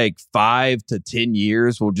 every like 5 to 10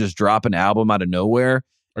 years, will just drop an album out of nowhere.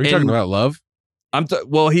 Are you talking about Love?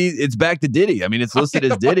 It's back to Diddy. I mean, it's listed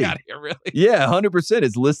as Diddy. Here, really? Yeah, 100%.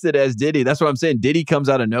 It's listed as Diddy. That's what I'm saying. Diddy comes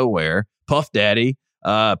out of nowhere. Puff Daddy,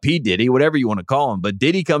 P. Diddy, whatever you want to call him. But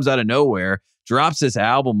Diddy comes out of nowhere, drops this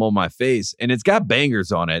album on my face, and it's got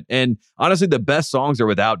bangers on it. And honestly, the best songs are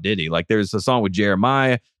without Diddy. Like there's a song with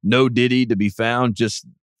Jeremiah, no Diddy to be found, just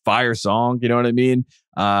fire song. You know what I mean?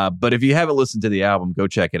 But if you haven't listened to the album, go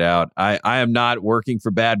check it out. I am not working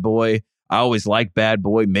for Bad Boy. I always liked Bad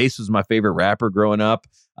Boy. Mace was my favorite rapper growing up.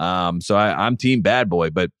 So I'm team Bad Boy,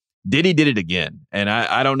 but Diddy did it again. And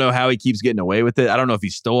I don't know how he keeps getting away with it. I don't know if he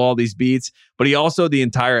stole all these beats, but he also, the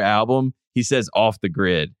entire album, he says off the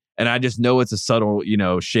grid. And I just know it's a subtle,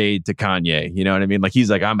 shade to Kanye. You know what I mean? Like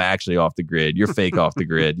he's like, I'm actually off the grid. You're fake off the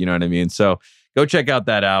grid. You know what I mean? So go check out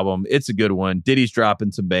that album. It's a good one. Diddy's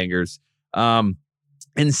dropping some bangers. And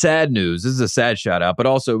sad news. This is a sad shout out, but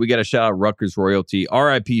also we got to shout out Rutgers royalty.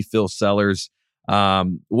 R.I.P. Phil Sellers.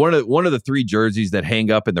 One of the 3 jerseys that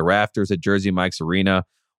hang up in the rafters at Jersey Mike's Arena.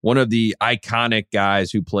 One of the iconic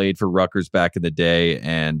guys who played for Rutgers back in the day,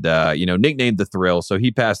 and nicknamed the Thrill. So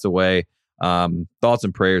he passed away. Thoughts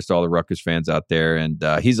and prayers to all the Rutgers fans out there. And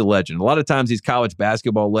he's a legend. A lot of times these college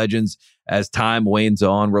basketball legends, as time wanes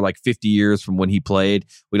on, we're like 50 years from when he played.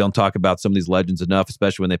 We don't talk about some of these legends enough,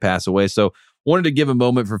 especially when they pass away. So wanted to give a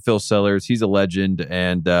moment for Phil Sellers. He's a legend.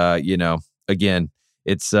 And, again,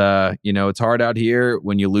 it's hard out here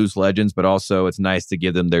when you lose legends, but also it's nice to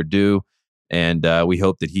give them their due. And we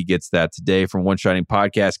hope that he gets that today from One Shining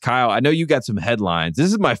Podcast. Kyle, I know you got some headlines.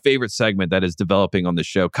 This is my favorite segment that is developing on the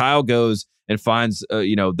show. Kyle goes and finds,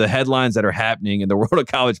 the headlines that are happening in the world of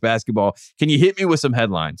college basketball. Can you hit me with some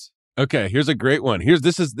headlines? Okay, here's a great one.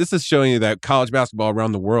 This is showing you that college basketball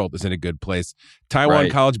around the world is in a good place. Taiwan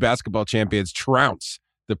college basketball champions trounce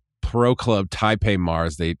the pro club Taipei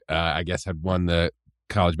Mars. They, I guess, had won the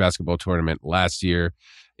college basketball tournament last year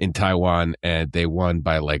in Taiwan, and they won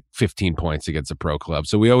by like 15 points against a pro club.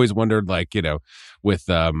 So we always wondered, with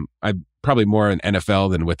I probably more in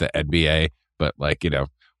NFL than with the NBA, but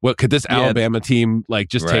what could this Alabama team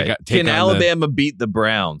just take? Can Alabama beat the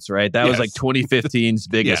Browns? Right, that was like 2015's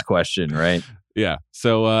biggest question, right? Yeah.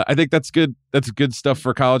 So I think that's good. That's good stuff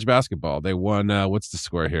for college basketball. They won. What's the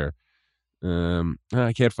score here?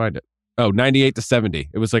 I can't find it. Oh, 98-70.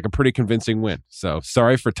 It was like a pretty convincing win. So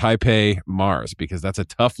sorry for Taipei Mars, because that's a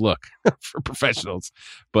tough look for professionals,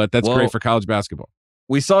 but that's great for college basketball.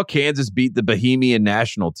 We saw Kansas beat the Bohemian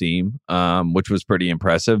national team, which was pretty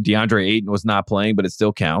impressive. DeAndre Ayton was not playing, but it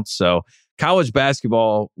still counts. So college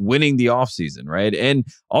basketball winning the offseason, right? And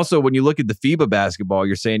also when you look at the FIBA basketball,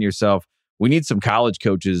 you're saying to yourself, we need some college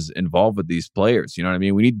coaches involved with these players. You know what I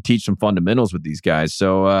mean? We need to teach some fundamentals with these guys.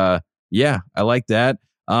 So, yeah, I like that.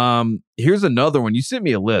 Here's another one. You sent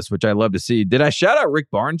me a list, which I love to see. Did I shout out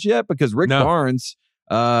Rick Barnes yet? Because Rick Barnes,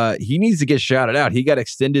 he needs to get shouted out. He got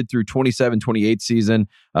extended through 27-28 season.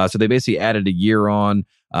 So they basically added a year on.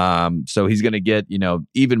 So he's going to get,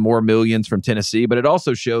 even more millions from Tennessee. But it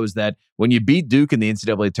also shows that when you beat Duke in the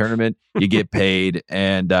NCAA tournament, you get paid.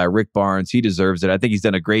 And Rick Barnes, he deserves it. I think he's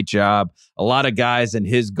done a great job. A lot of guys in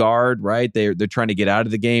his guard, right? They're trying to get out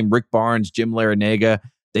of the game. Rick Barnes, Jim Larinaga,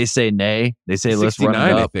 they say nay. They say let's run it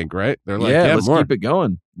up. I think, right? They're like, let's keep it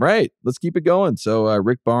going. Right. Let's keep it going. So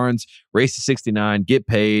Rick Barnes, race to 69, get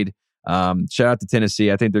paid. Shout out to Tennessee.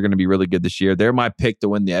 I think they're going to be really good this year. They're my pick to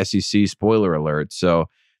win the SEC, spoiler alert. So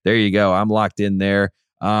there you go. I'm locked in there.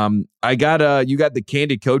 You got the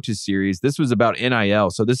Candid Coaches series. This was about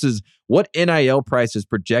NIL. So this is what NIL price is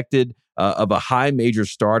projected of a high major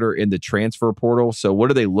starter in the transfer portal. So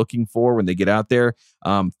what are they looking for when they get out there?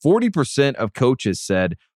 40% of coaches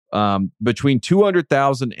said between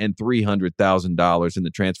 $200,000 and $300,000 in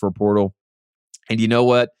the transfer portal. And you know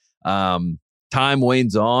what? Time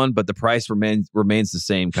wanes on, but the price remains the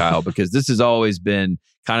same, Kyle, because this has always been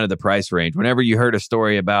kind of the price range. Whenever you heard a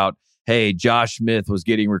story about, hey, Josh Smith was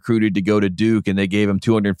getting recruited to go to Duke and they gave him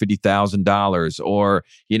 $250,000, or,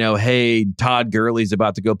 hey, Todd Gurley's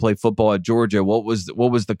about to go play football at Georgia. What was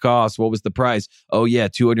the cost? What was the price? Oh yeah,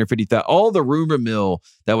 $250,000. All the rumor mill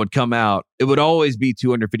that would come out, it would always be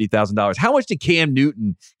 $250,000. How much did Cam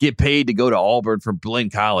Newton get paid to go to Auburn from Blinn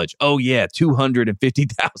College? Oh yeah,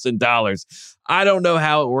 $250,000. I don't know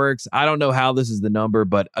how it works. I don't know how this is the number,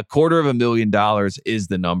 but $250,000 is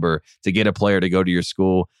the number to get a player to go to your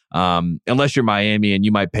school. Unless you're Miami and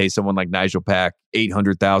you might pay someone like Nigel Pack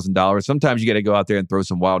 $800,000. Sometimes you got to go out there and throw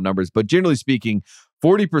some wild numbers. But generally speaking,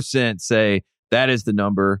 40% say that is the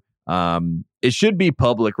number. It should be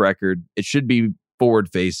public record. It should be forward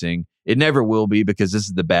facing. It never will be because this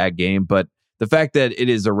is the bad game. But the fact that it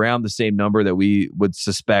is around the same number that we would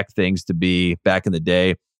suspect things to be back in the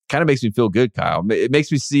day kind of makes me feel good, Kyle. It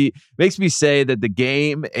makes me say that the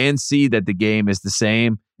game and see that the game is the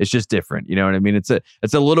same. It's just different. You know what I mean? It's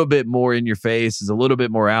a little bit more in your face. It's a little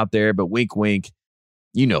bit more out there, but wink, wink.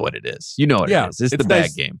 You know what it is. You know what it is. It's the bad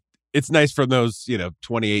game. It's nice from those,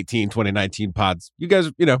 2018, 2019 pods. You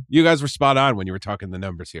guys were spot on when you were talking the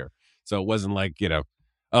numbers here. So it wasn't like,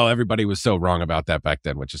 oh, everybody was so wrong about that back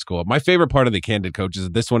then, which is cool. My favorite part of the Candid Coaches,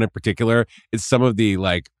 this one in particular, is some of the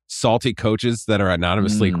salty coaches that are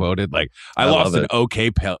anonymously quoted. Like, I lost an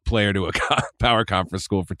okay player to a power conference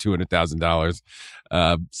school for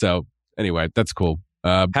 $200,000. So anyway, that's cool.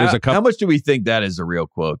 There's a couple. How much do we think that is a real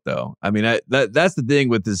quote, though? I mean, that's the thing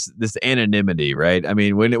with this anonymity, right? I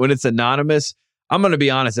mean, when it's anonymous, I'm going to be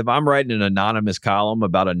honest. If I'm writing an anonymous column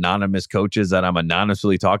about anonymous coaches that I'm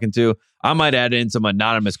anonymously talking to, I might add in some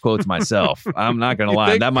anonymous quotes myself. I'm not going to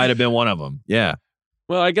lie. That might have been one of them. Yeah.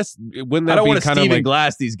 Well, I guess wouldn't that I don't be want to kind of Stephen like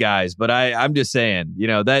Glass these guys, but I'm just saying,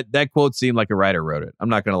 that quote seemed like a writer wrote it. I'm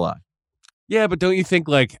not going to lie. Yeah, but don't you think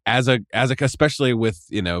as a especially with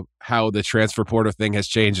how the transfer portal thing has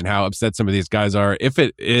changed and how upset some of these guys are, if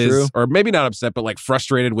it is True. Or maybe not upset, but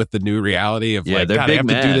frustrated with the new reality of they're God, I have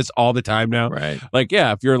to do this all the time now. Right.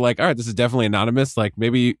 If you're all right, this is definitely anonymous.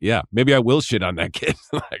 Maybe I will shit on that kid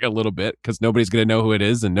a little bit because nobody's gonna know who it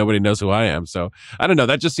is and nobody knows who I am. So I don't know.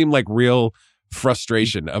 That just seemed like real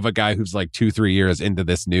frustration of a guy who's 2-3 years into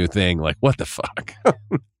this new thing. What the fuck?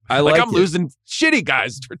 I'm losing shitty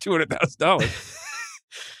guys for $200,000.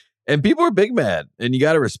 And people are big mad, and you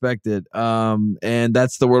got to respect it. And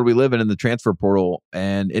that's the world we live in the transfer portal,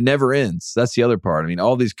 and it never ends. That's the other part. I mean,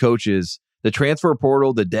 all these coaches, the transfer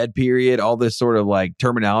portal, the dead period, all this sort of like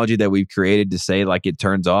terminology that we've created to say like it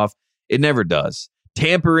turns off, it never does.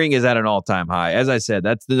 Tampering is at an all-time high. As I said,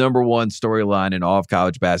 that's the number one storyline in all of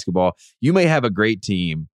college basketball. You may have a great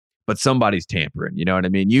team, but somebody's tampering. You know what I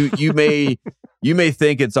mean? You may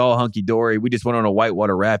think it's all hunky-dory. We just went on a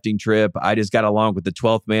whitewater rafting trip. I just got along with the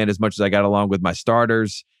 12th man as much as I got along with my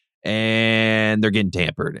starters, and they're getting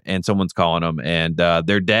tampered, and someone's calling them, and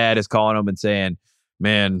their dad is calling them and saying,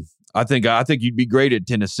 man, I think you'd be great at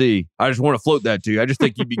Tennessee. I just want to float that to you. I just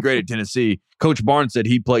think you'd be great at Tennessee. Coach Barnes said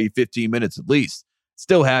he'd play you 15 minutes at least.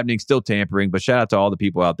 Still happening, still tampering, but shout out to all the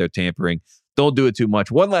people out there tampering. Don't do it too much.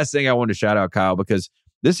 One last thing I wanted to shout out, Kyle, because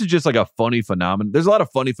this is just like a funny phenomenon. There's a lot of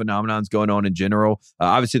funny phenomenons going on in general.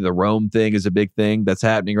 Obviously, the Rome thing is a big thing that's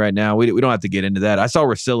happening right now. We don't have to get into that. I saw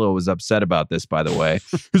Russillo was upset about this, by the way.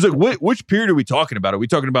 He's like, which period are we talking about? Are we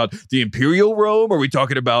talking about the Imperial Rome? Are we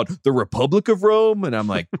talking about the Republic of Rome? And I'm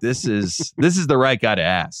like, this is the right guy to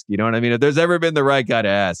ask. You know what I mean? If there's ever been the right guy to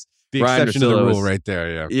ask, the Ryan exception to the Russillo rule right there,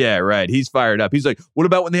 yeah. Yeah, right. He's fired up. He's like, what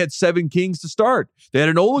about when they had 7 kings to start? They had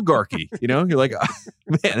an oligarchy. You know, you're like,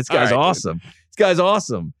 man, this guy's awesome. Dude. This guy's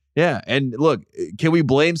awesome. Yeah. And look, can we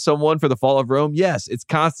blame someone for the fall of Rome? Yes, it's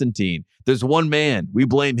Constantine. There's one man. We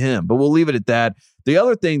blame him, but we'll leave it at that. The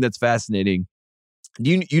other thing that's fascinating,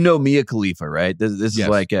 you know Mia Khalifa, right? This yes. is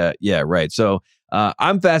like, yeah, right. So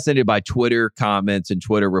I'm fascinated by Twitter comments and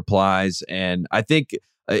Twitter replies. And I think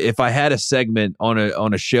if I had a segment on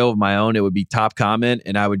a show of my own, it would be top comment,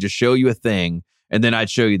 and I would just show you a thing, and then I'd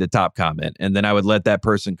show you the top comment, and then I would let that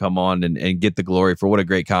person come on and get the glory for what a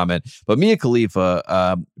great comment. But Mia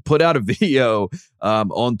Khalifa put out a video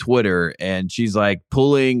on Twitter, and she's like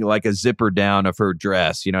pulling like a zipper down of her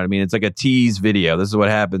dress. You know what I mean? It's like a tease video. This is what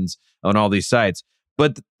happens on all these sites.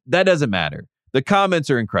 But that doesn't matter. The comments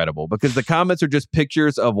are incredible because the comments are just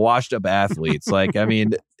pictures of washed up athletes. Like, I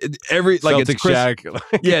mean, Celtic Shaq.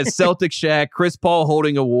 Yeah, Celtic Shaq, Chris Paul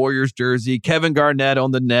holding a Warriors jersey, Kevin Garnett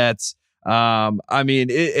on the Nets. I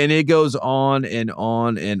mean, it goes on and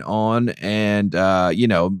on and on. And, you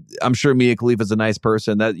know, I'm sure Mia Khalifa is a nice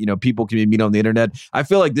person that, you know, people can be mean on the internet. I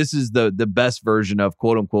feel like this is the best version of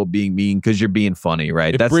quote unquote being mean because you're being funny,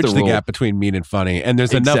 right? That's bridged the gap between mean and funny. And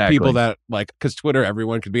there's enough people that like, because Twitter,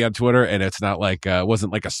 everyone could be on Twitter, and it's not like,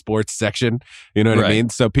 wasn't like a sports section. You know what I mean?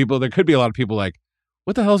 So there could be a lot of people like,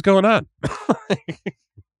 what the hell's going on?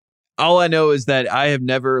 All I know is that I have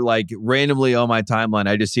never, like, randomly on my timeline,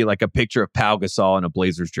 I just see like a picture of Pau Gasol in a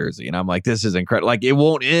Blazers jersey. And I'm like, this is incredible. Like, it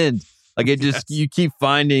won't end. Like, it just, you keep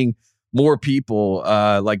finding more people,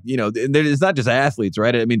 like, you know, and it's not just athletes,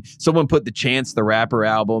 right? I mean, someone put the Chance the Rapper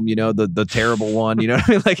album, you know, the terrible one, you know what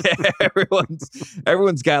I mean? Like,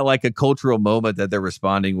 everyone's got like a cultural moment that they're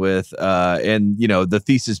responding with. And, you know, the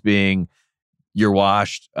thesis being you're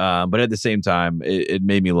washed. But at the same time, it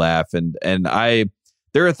made me laugh. And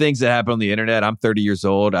there are things that happen on the internet. I'm 30 years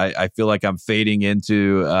old. I feel like I'm fading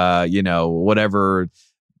into, you know, whatever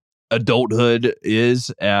adulthood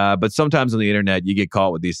is. But sometimes on the internet, you get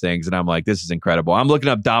caught with these things. And I'm like, this is incredible. I'm looking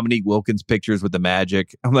up Dominique Wilkins pictures with the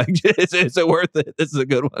Magic. I'm like, is it worth it? This is a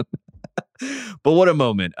good one. But what a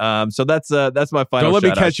moment. So that's my final. Don't let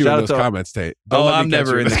me catch you in those comments, Tate. I'm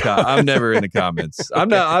never in the I'm never in the comments.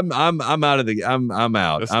 I'm out of the I'm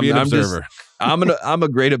out. Let's be an observer. I'm a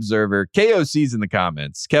great observer. KOC's in the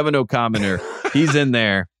comments. Kevin O'Connor, he's in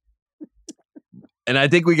there. And I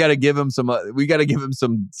think we got to give him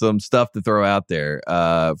some stuff to throw out there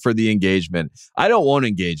for the engagement. I don't want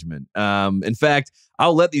engagement. In fact,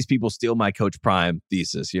 I'll let these people steal my Coach Prime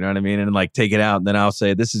thesis. You know what I mean? And like take it out. And then I'll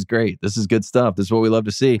say, this is great. This is good stuff. This is what we love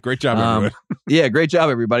to see. Great job, everyone. Yeah, great job,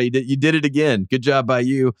 everybody. You did it again. Good job by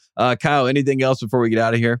you. Kyle, anything else before we get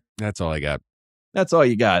out of here? That's all I got. That's all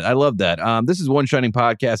you got. I love that. This is One Shining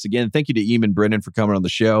Podcast. Again, thank you to Eamonn Brennan for coming on the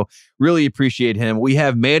show. Really appreciate him. We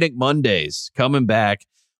have Manic Mondays coming back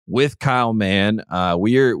with Kyle Mann.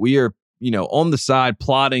 We are, you know, on the side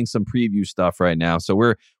plotting some preview stuff right now. So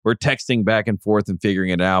we're texting back and forth and figuring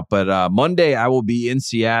it out. But Monday I will be in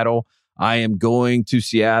Seattle. I am going to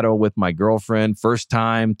Seattle with my girlfriend. First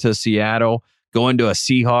time to Seattle. Going to a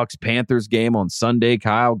Seahawks-Panthers game on Sunday,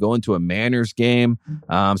 Kyle. Going to a Manners game.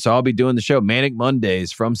 So I'll be doing the show Manic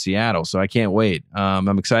Mondays from Seattle. So I can't wait.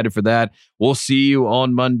 I'm excited for that. We'll see you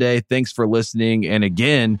on Monday. Thanks for listening. And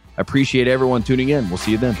again, appreciate everyone tuning in. We'll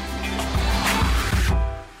see you then.